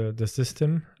the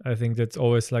system? I think that's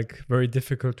always like very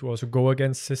difficult to also go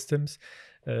against systems.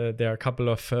 There are a couple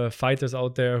of fighters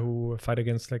out there who fight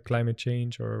against like climate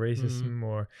change or racism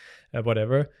or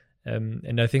whatever.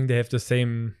 And I think they have the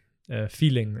same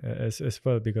feeling as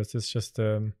well, because it's just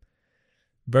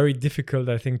very difficult,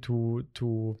 I think,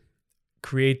 to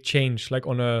create change. Like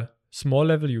on a small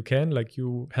level, you can, like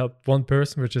you help one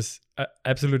person, which is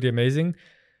absolutely amazing.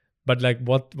 But like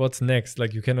what's next?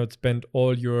 Like you cannot spend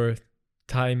all your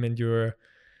time and your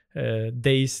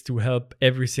days to help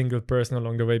every single person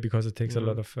along the way, because it takes a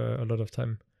lot of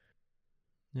time.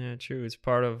 Yeah, true. It's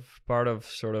part of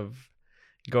sort of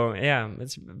going. Yeah,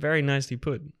 it's very nicely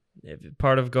put.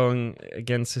 Part of going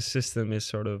against the system is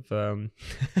sort of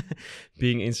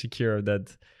being insecure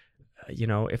that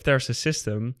if there's a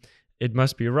system, it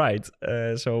must be right.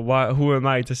 So who am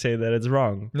I to say that it's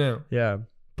wrong? No. Yeah,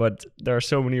 but there are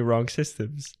so many wrong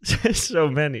systems. So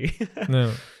many.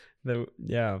 No.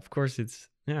 Yeah, of course it's.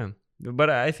 Yeah, but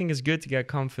I think it's good to get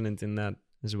confident in that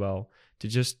as well, to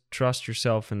just trust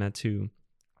yourself in that too,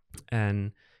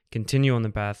 and continue on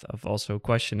the path of also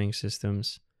questioning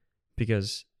systems.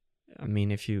 Because I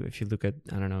mean, if you look at,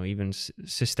 I don't know, even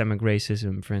systemic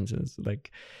racism, for instance,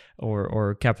 like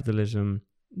or capitalism,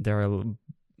 there are a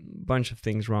bunch of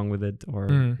things wrong with it, or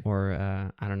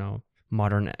I don't know,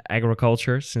 modern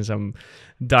agriculture, since I'm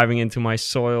diving into my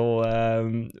soil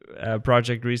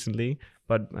project recently.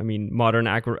 But I mean, modern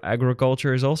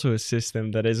agriculture is also a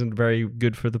system that isn't very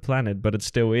good for the planet, but it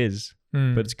still is.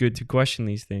 But it's good to question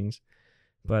these things.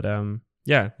 But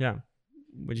yeah,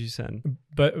 what you said.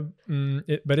 But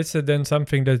is it then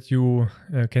something that you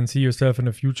can see yourself in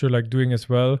the future like doing as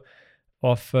well?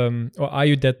 of, or are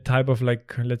you that type of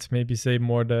like, let's maybe say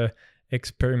more the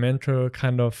experimental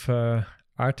kind of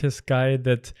artist guy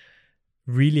that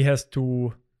really has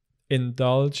to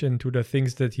indulge into the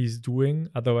things that he's doing,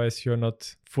 otherwise you're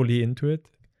not fully into it?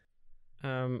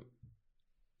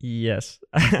 Yes.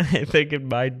 I think it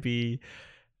might be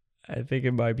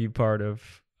part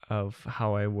of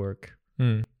how I work,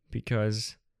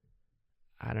 because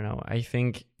I don't know, I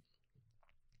think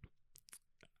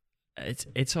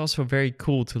it's also very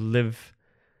cool to live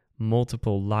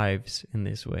multiple lives in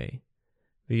this way,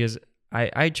 because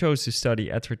I chose to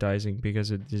study advertising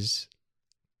because it is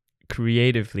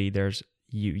creatively, there's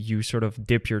you sort of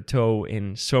dip your toe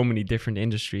in so many different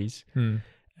industries,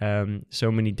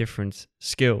 so many different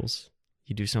skills.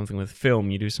 You do something with film,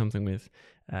 you do something with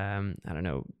I don't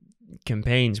know,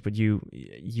 campaigns, but you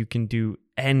can do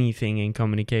anything in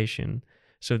communication.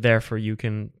 So therefore you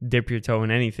can dip your toe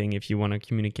in anything if you want to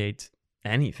communicate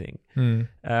anything.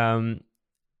 And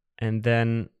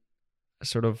then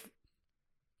sort of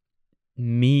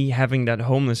me having that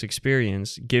homeless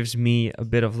experience gives me a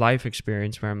bit of life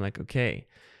experience where I'm like, okay,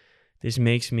 this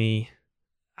makes me,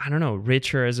 I don't know,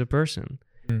 richer as a person.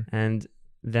 And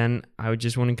then I would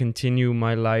just want to continue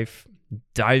my life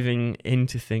diving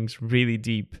into things really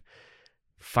deep,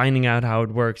 finding out how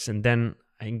it works, and then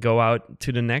I go out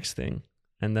to the next thing.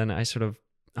 And then I sort of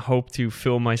hope to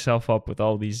fill myself up with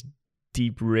all these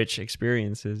deep, rich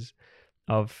experiences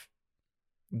of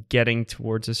getting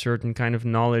towards a certain kind of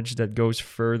knowledge that goes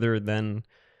further than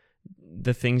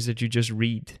the things that you just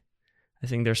read. I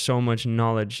think there's so much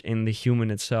knowledge in the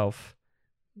human itself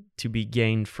to be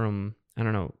gained from, I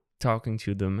don't know, talking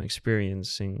to them,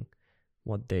 experiencing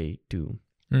what they do.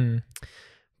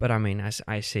 But I mean, as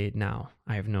I say it now,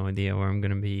 I have no idea where I'm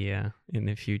going to be in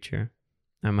the future.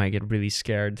 I might get really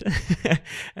scared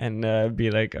and be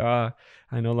like, I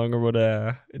no longer want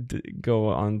to go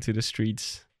onto the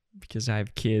streets because I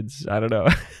have kids. I don't know.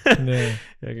 Yeah.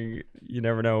 You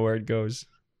never know where it goes.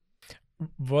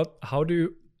 How do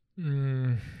you,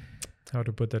 how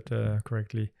to put that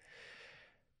correctly?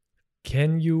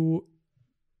 Can you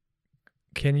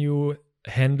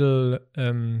handle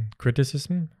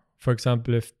criticism? For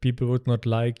example, if people would not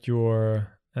like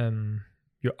your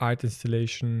art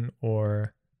installation,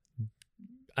 or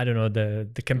I don't know,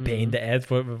 the campaign, the ad,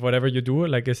 whatever you do,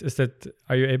 like is that,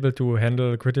 are you able to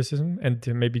handle criticism and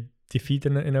to maybe defeat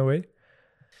in a way?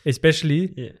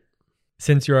 Especially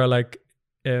since you are like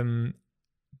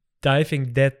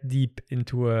diving that deep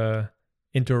into a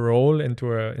role,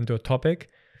 into a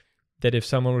topic, that if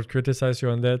someone would criticize you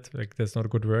on that, like that's not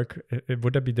good work,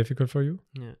 would that be difficult for you?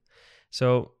 Yeah.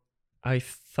 So I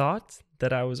thought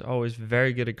that I was always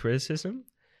very good at criticism,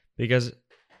 because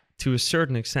to a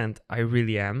certain extent, I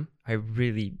really am. I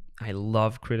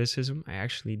love criticism. I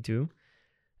actually do.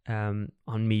 On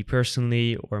me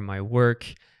personally or my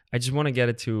work, I just want to get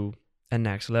it to a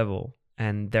next level,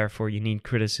 and therefore you need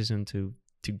criticism to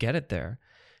get it there.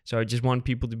 So I just want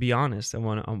people to be honest. I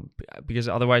want because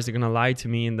otherwise they're gonna lie to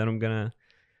me, and then I'm gonna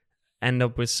end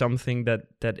up with something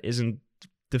that isn't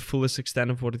the fullest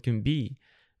extent of what it can be.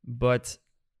 But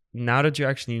now that you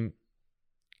actually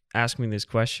ask me this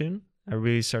question, I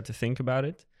really start to think about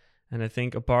it. And I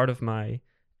think a part of my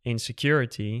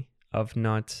insecurity of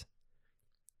not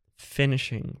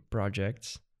finishing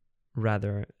projects,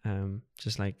 rather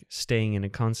just like staying in a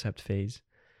concept phase,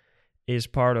 is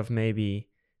part of maybe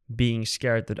being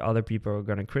scared that other people are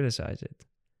going to criticize it.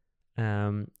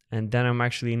 And then I'm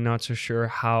actually not so sure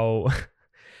how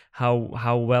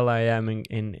well I am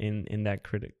in that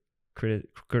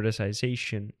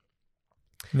criticization.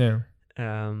 Yeah.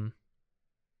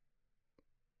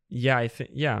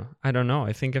 I don't know.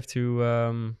 I think I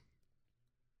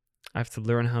have to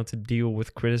learn how to deal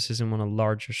with criticism on a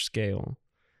larger scale.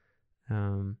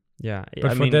 But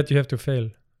for that you have to fail.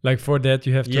 Like for that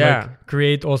you have to like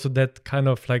create also that kind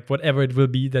of like whatever it will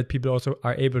be, that people also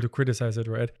are able to criticize it,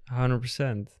 right?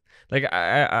 100%. Like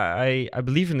I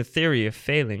believe in the theory of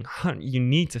failing. You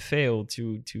need to fail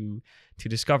to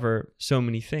discover so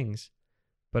many things,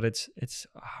 but it's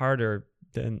harder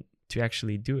than to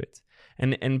actually do it.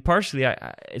 And partially,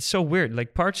 it's so weird.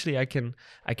 Like partially, I can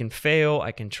fail,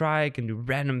 I can try, I can do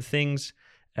random things,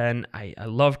 and I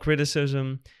love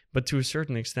criticism. But to a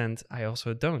certain extent, I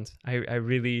also don't. I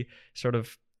really sort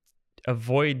of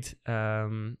avoid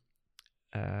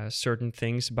certain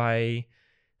things by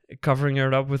covering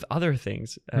it up with other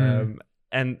things.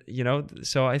 And you know,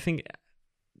 so I think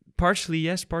partially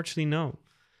yes, partially no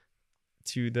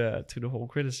to the whole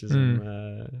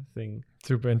criticism thing.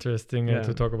 Super interesting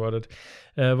to talk about it.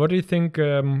 What do you think?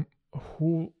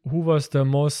 Who was the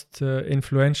most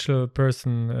influential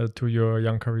person to your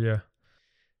young career?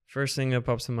 First thing that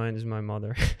pops to mind is my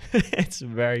mother. It's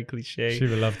very cliche. She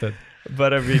will love that.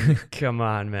 But I mean, come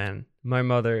on, man. My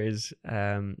mother is,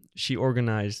 she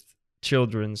organized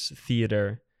children's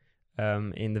theater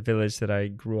in the village that I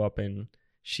grew up in.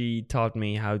 She taught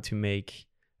me how to make,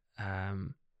 I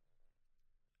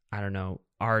don't know,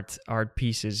 art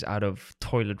pieces out of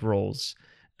toilet rolls.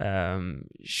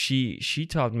 She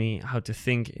taught me how to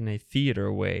think in a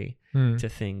theater way to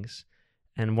things.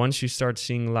 And once you start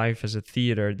seeing life as a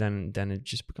theater, then it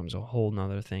just becomes a whole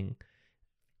nother thing.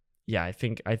 Yeah, I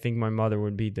think my mother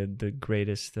would be the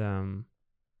greatest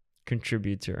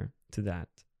contributor to that.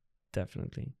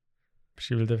 Definitely.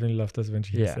 She will definitely love this when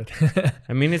she hears that.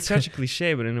 I mean, it's such a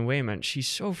cliche, but in a way, man, she's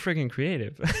so freaking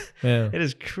creative. Yeah. It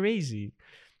is crazy.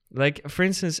 Like, for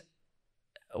instance,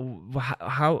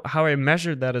 how I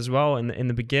measured that as well in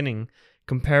the beginning,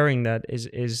 comparing that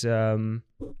is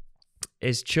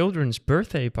children's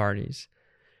birthday parties.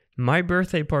 My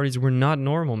birthday parties were not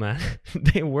normal, man.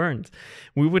 They weren't.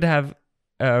 We would have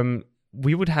in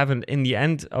the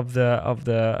end of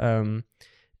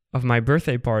my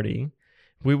birthday party,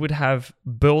 we would have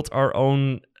built our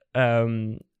own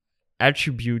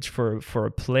attributes for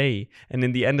a play, and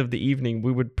in the end of the evening,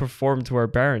 we would perform to our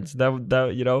parents.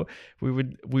 That you know, we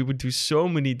would do so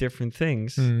many different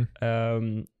things.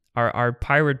 Our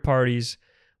pirate parties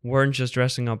weren't just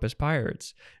dressing up as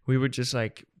pirates. We would just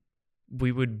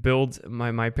we would build,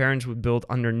 my parents would build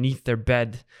underneath their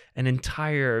bed an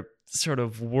entire sort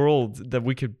of world that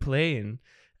we could play in.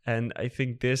 And I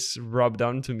think this rubbed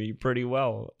onto me pretty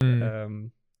well.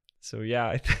 So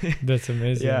yeah, that's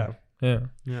amazing.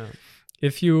 Yeah.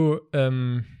 If you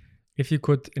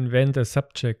could invent a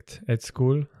subject at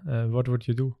school, what would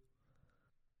you do?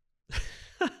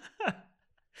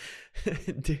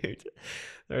 Dude,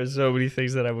 there are so many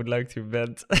things that I would like to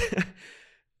invent.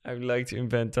 I would like to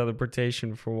invent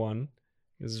teleportation for one.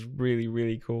 It's really,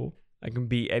 really cool. I can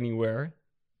be anywhere,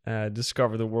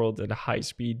 discover the world at a high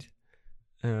speed,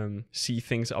 see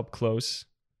things up close,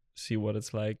 see what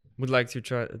it's like. Would like to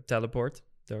try teleport.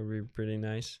 That would be pretty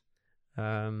nice.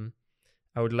 I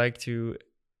would like to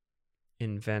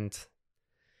invent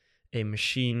a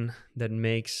machine that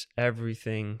makes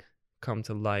everything come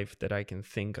to life that I can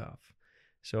think of.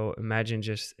 So imagine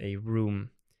just a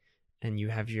room and you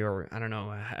have your, I don't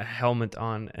know, a helmet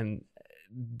on, and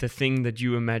the thing that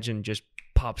you imagine just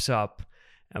pops up,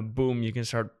 and boom, you can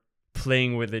start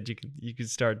playing with it. You can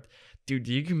start, dude,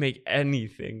 you can make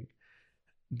anything.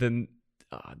 Then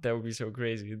that would be so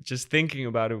crazy. Just thinking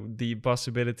about it, the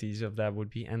possibilities of that would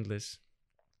be endless.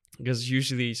 Because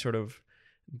usually sort of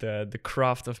the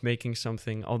craft of making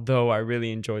something, although I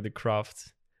really enjoy the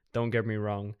craft, don't get me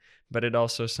wrong, but it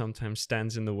also sometimes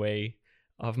stands in the way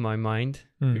of my mind,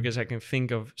 because I can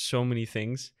think of so many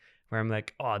things where I'm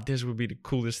like, oh, this would be the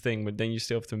coolest thing, but then you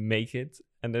still have to make it,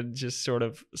 and it just sort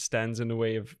of stands in the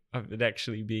way of it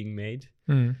actually being made.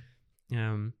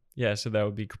 Yeah, so that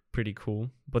would be pretty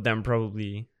cool. But then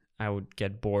probably I would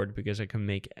get bored because I can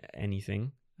make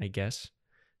anything, I guess.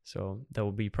 So that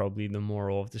would be probably the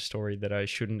moral of the story, that I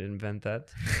shouldn't invent that.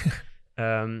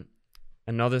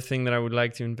 Another thing that I would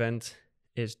like to invent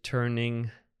is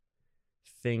turning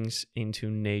things into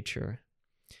nature.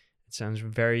 It sounds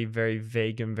very, very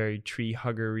vague and very tree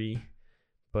huggery,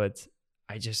 but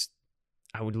I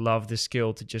would love the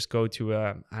skill to just go to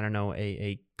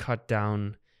a cut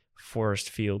down forest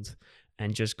field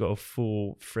and just go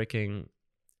full freaking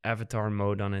Avatar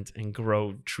mode on it and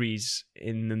grow trees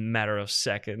in a matter of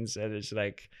seconds, and it's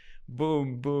like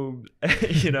boom, boom,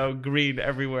 green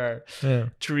everywhere,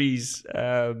 trees,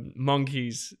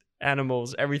 monkeys,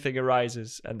 animals, everything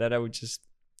arises. And then I would just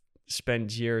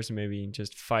spend years maybe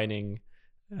just fighting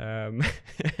all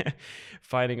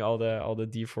the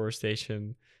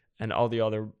deforestation and all the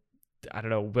other, I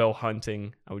don't know, whale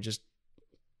hunting. I would just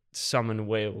summon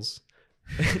whales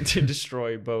to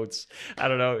destroy boats. I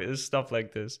don't know, it's stuff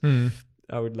like this.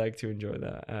 I would like to enjoy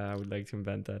that. I would like to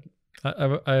invent that.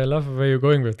 I love where you're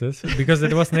going with this, because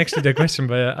it wasn't actually the question,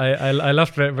 but I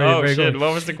loved where you're going.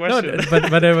 What was the question? No,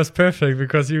 but it was perfect,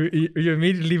 because you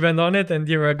immediately went on it and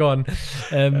you were gone.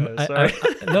 Sorry.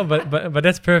 But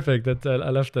that's perfect. That I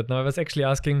loved that. Now I was actually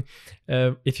asking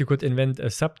if you could invent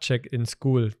a subject in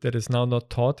school that is now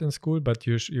not taught in school, but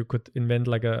you could invent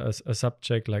like a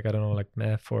subject, like, I don't know, like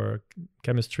math or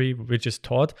chemistry, which is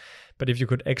taught. But if you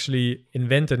could actually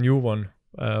invent a new one,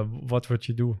 what would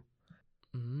you do?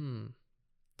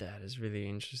 That is really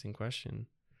interesting question.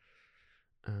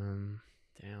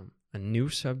 A new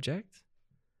subject?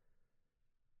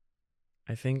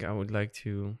 I think I would like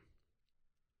to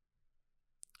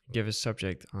give a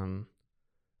subject on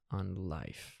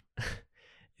life,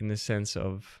 in the sense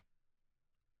of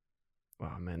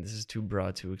wow, man, this is too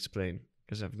broad to explain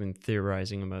because I've been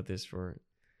theorizing about this for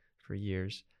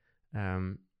years.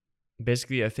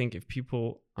 Basically, I think if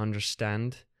people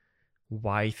understand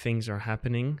why things are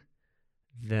happening,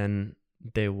 then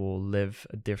they will live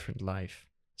a different life.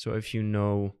 So if you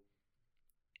know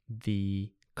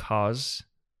the cause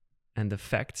and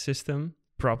effect system,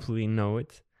 properly know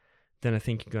it, then I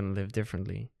think you're going to live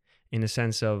differently. In the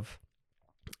sense of,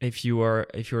 if you're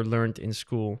learned in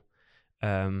school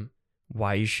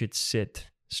why you should sit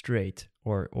straight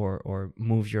or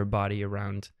move your body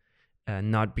around,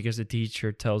 not because the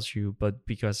teacher tells you, but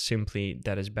because simply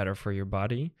that is better for your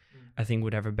body, I think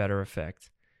would have a better effect.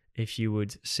 If you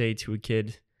would say to a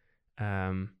kid,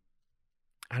 I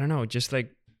don't know, just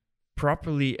like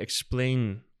properly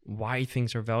explain why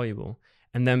things are valuable,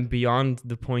 and then beyond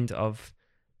the point of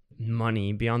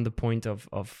money, beyond the point of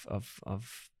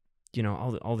you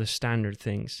know, all the standard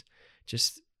things,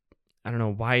 just, I don't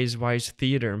know, why is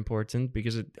theater important?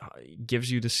 Because it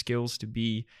gives you the skills to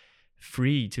be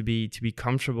free, to be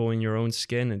comfortable in your own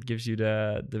skin. It gives you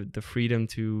the freedom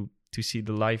to see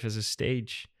the life as a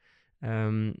stage.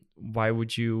 Why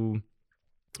would you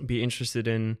be interested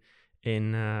in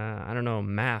I don't know,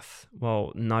 math?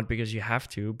 Well, not because you have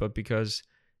to, but because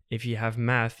if you have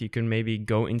math, you can maybe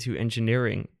go into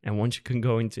engineering. And once you can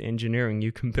go into engineering,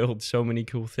 you can build so many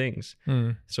cool things.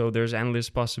 So there's endless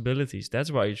possibilities.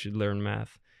 That's why you should learn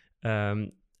math. I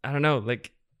don't know,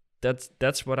 like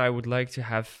that's what I would like to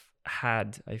have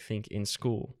had, I think, in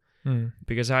school.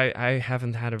 Because I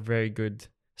haven't had a very good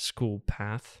school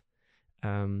path.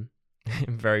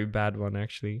 Very bad one,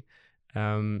 actually.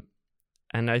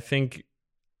 And I think,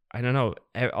 I don't know,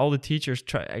 all the teachers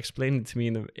explained it to me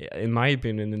in my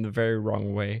opinion, in the very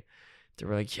wrong way. They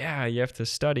were like, yeah, you have to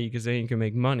study because then you can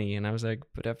make money. And I was like,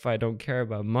 but if I don't care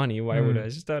about money, why would I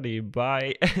study?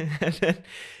 Bye. And then,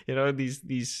 you know,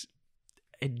 these,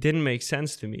 it didn't make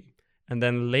sense to me. And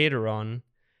then later on,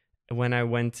 when I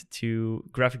went to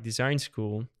graphic design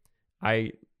school,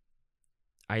 I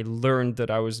learned that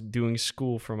I was doing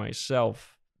school for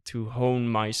myself to hone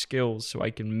my skills so I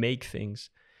can make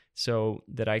things, so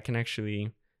that I can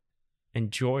actually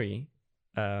enjoy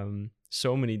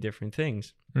so many different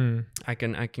things. I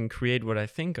can create what I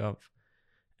think of.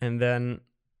 And then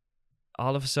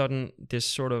all of a sudden, this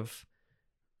sort of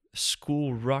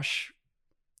school rush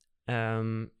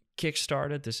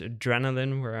kickstarted, this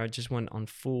adrenaline where I just went on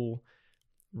full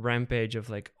rampage of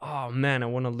like, oh man, I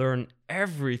want to learn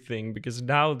everything, because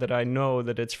now that I know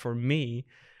that it's for me,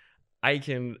 I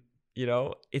can, you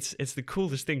know, it's the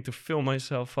coolest thing to fill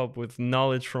myself up with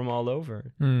knowledge from all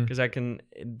over, because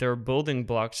there are building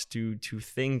blocks to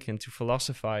think and to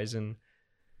philosophize. And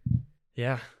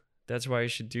yeah, that's why you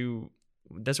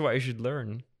should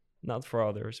learn, not for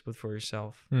others, but for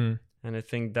yourself. And I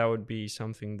think that would be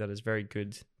something that is very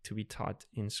good to be taught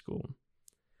in school.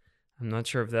 I'm not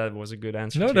sure if that was a good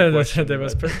answer. No, that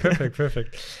was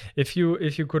perfect. If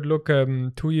you could look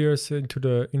 2 years into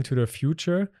the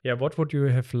future, yeah, what would you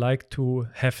have liked to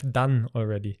have done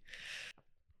already?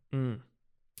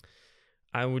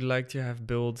 I would like to have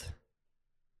built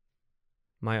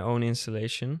my own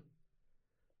installation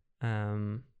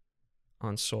on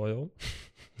soil.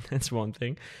 That's one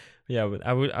thing. Yeah, but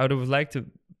I would have liked to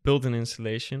build an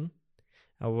installation.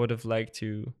 I would have liked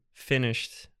to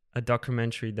finish a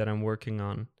documentary that I'm working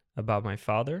on about my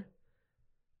father.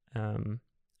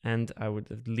 And I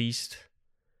would at least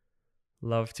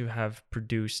love to have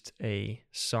produced a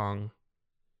song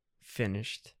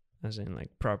finished, as in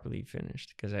like properly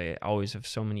finished, because I always have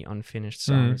so many unfinished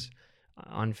songs,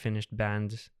 unfinished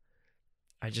bands.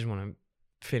 I just want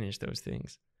to finish those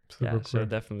things. Super cool. So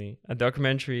definitely a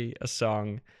documentary, a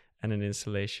song, and an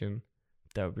installation.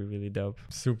 That would be really dope.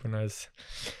 Super nice.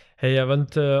 Hey, I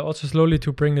want also slowly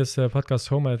to bring this podcast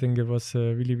home. I think it was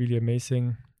really, really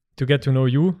amazing to get to know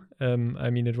you. I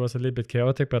mean, it was a little bit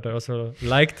chaotic, but I also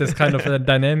liked this kind of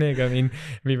dynamic. I mean,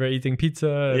 we were eating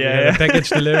pizza, we had a package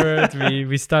delivered,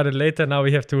 we started later. Now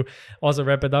we have to also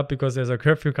wrap it up because there's a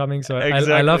curfew coming. So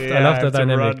exactly, I love the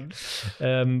dynamic.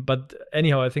 But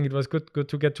anyhow, I think it was good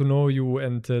to get to know you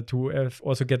and to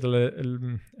also get a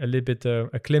little bit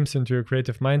a glimpse into your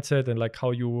creative mindset and like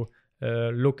how you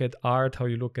look at art, how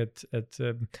you look at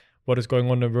what is going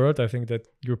on in the world. I think that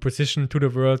your position to the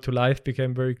world, to life,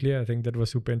 became very clear. I think that was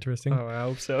super interesting. Oh, I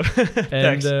hope so.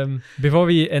 And before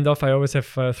we end off, I always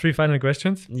have 3 final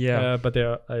questions. Yeah. But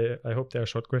I hope they are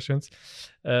short questions.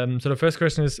 So the first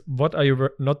question is, what are you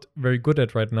not very good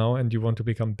at right now and you want to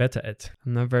become better at?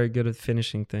 I'm not very good at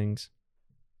finishing things.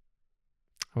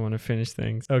 I want to finish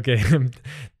things. Okay.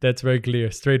 That's very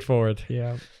clear. Straightforward.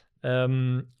 Yeah.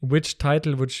 Which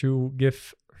title would you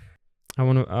give I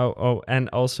want to. And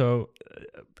also,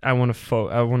 I want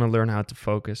to learn how to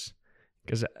focus,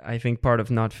 because I think part of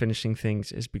not finishing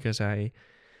things is because I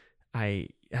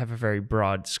have a very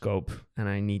broad scope, and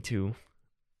I need to,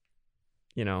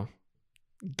 I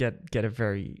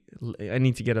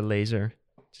need to get a laser.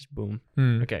 Just boom.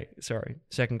 Okay, sorry.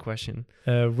 Second question.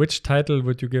 Which title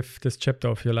would you give this chapter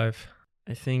of your life?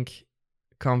 I think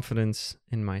confidence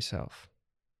in myself.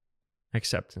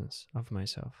 Acceptance of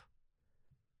myself.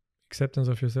 Acceptance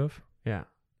of yourself? Yeah.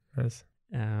 Nice.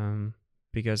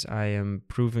 Because I am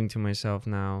proving to myself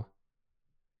now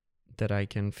that I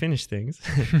can finish things,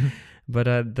 but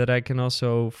that I can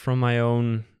also, from my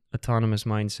own autonomous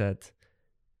mindset,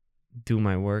 do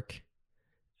my work.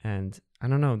 And I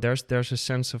don't know, there's a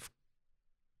sense of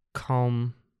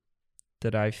calm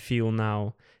that I feel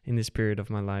now in this period of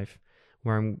my life,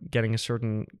 where I'm getting a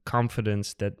certain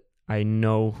confidence that I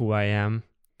know who I am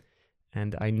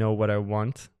and I know what I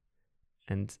want,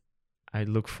 and I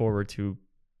look forward to,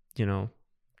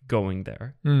 going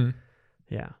there.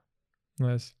 Yeah.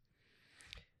 Nice.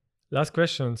 Last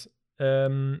questions.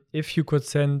 If you could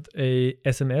send a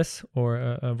SMS or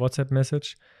a WhatsApp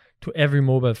message to every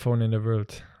mobile phone in the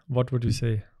world, what would you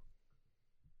say?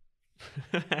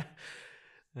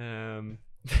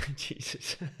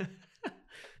 Jesus.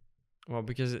 Well,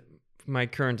 because my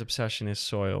current obsession is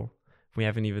soil. We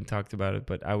haven't even talked about it,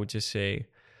 but I would just say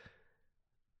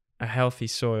a healthy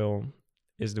soil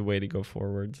is the way to go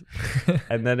forward.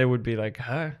 And then it would be like,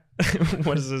 huh?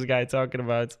 What is this guy talking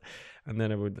about? And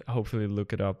then I would hopefully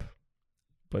look it up.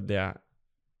 But yeah,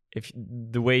 if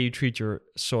the way you treat your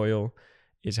soil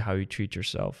is how you treat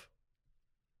yourself.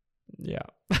 Yeah.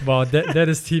 Wow, that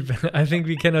is deep. I think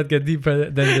we cannot get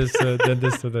deeper than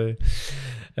this today.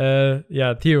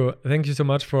 Theo, thank you so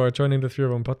much for joining the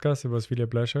 301 podcast. It was really a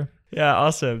pleasure. Yeah,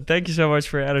 awesome. Thank you so much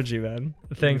for your energy, man.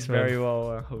 Thanks, man. Very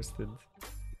well hosted.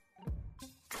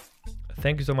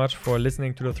 Thank you so much for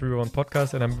listening to the 301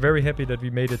 podcast, and I'm very happy that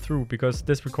we made it through, because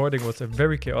this recording was a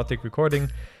very chaotic recording.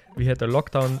 We had a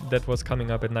lockdown that was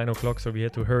coming up at 9 o'clock, so we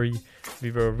had to hurry.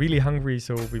 We were really hungry,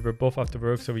 so we were both after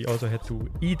work, so we also had to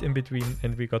eat in between,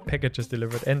 and we got packages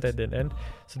delivered and.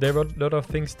 So there were a lot of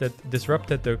things that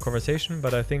disrupted the conversation,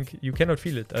 but I think you cannot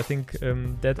feel it. I think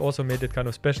that also made it kind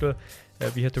of special.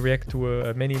 We had to react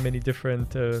to many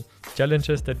different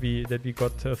challenges that we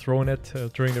got thrown at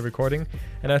during the recording,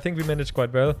 and I think we managed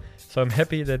quite well. So I'm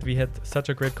happy that we had such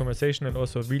a great conversation and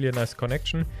also really a nice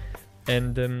connection.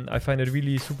 And I find it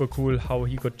really super cool how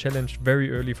he got challenged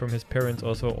very early from his parents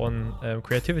also on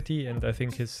creativity, and I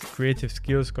think his creative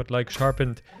skills got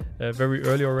sharpened very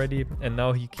early already, and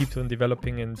now he keeps on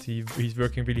developing, and he's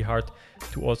working really hard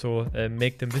to also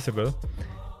make them visible.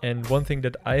 And one thing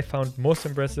that I found most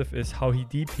impressive is how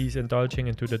deep he's indulging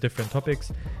into the different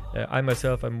topics. I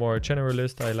myself am more a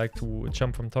generalist. I like to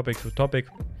jump from topic to topic.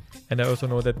 And I also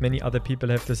know that many other people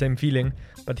have the same feeling,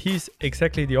 but he's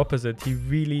exactly the opposite. He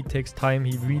really takes time.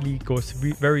 He really goes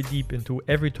very deep into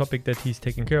every topic that he's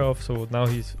taking care of. So now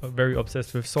he's very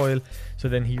obsessed with soil. So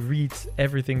then he reads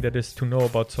everything that is to know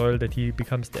about soil, that he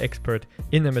becomes the expert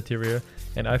in the material.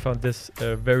 And I found this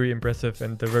very impressive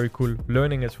and a very cool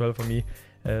learning as well for me.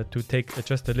 To take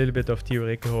just a little bit of Theo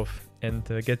Rekelhoff and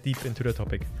get deep into the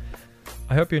topic.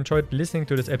 I hope you enjoyed listening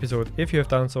to this episode. If you have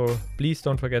done so, please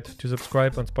don't forget to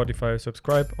subscribe on Spotify,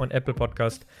 subscribe on Apple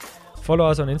Podcast, follow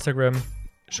us on Instagram,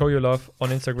 show your love on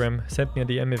Instagram, send me a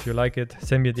DM if you like it,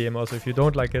 send me a DM also if you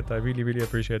don't like it. I really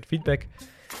appreciate feedback.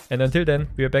 And until then,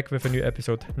 we are back with a new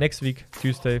episode next week,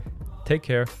 Tuesday. Take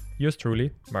care. Yours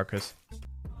truly, Marcus.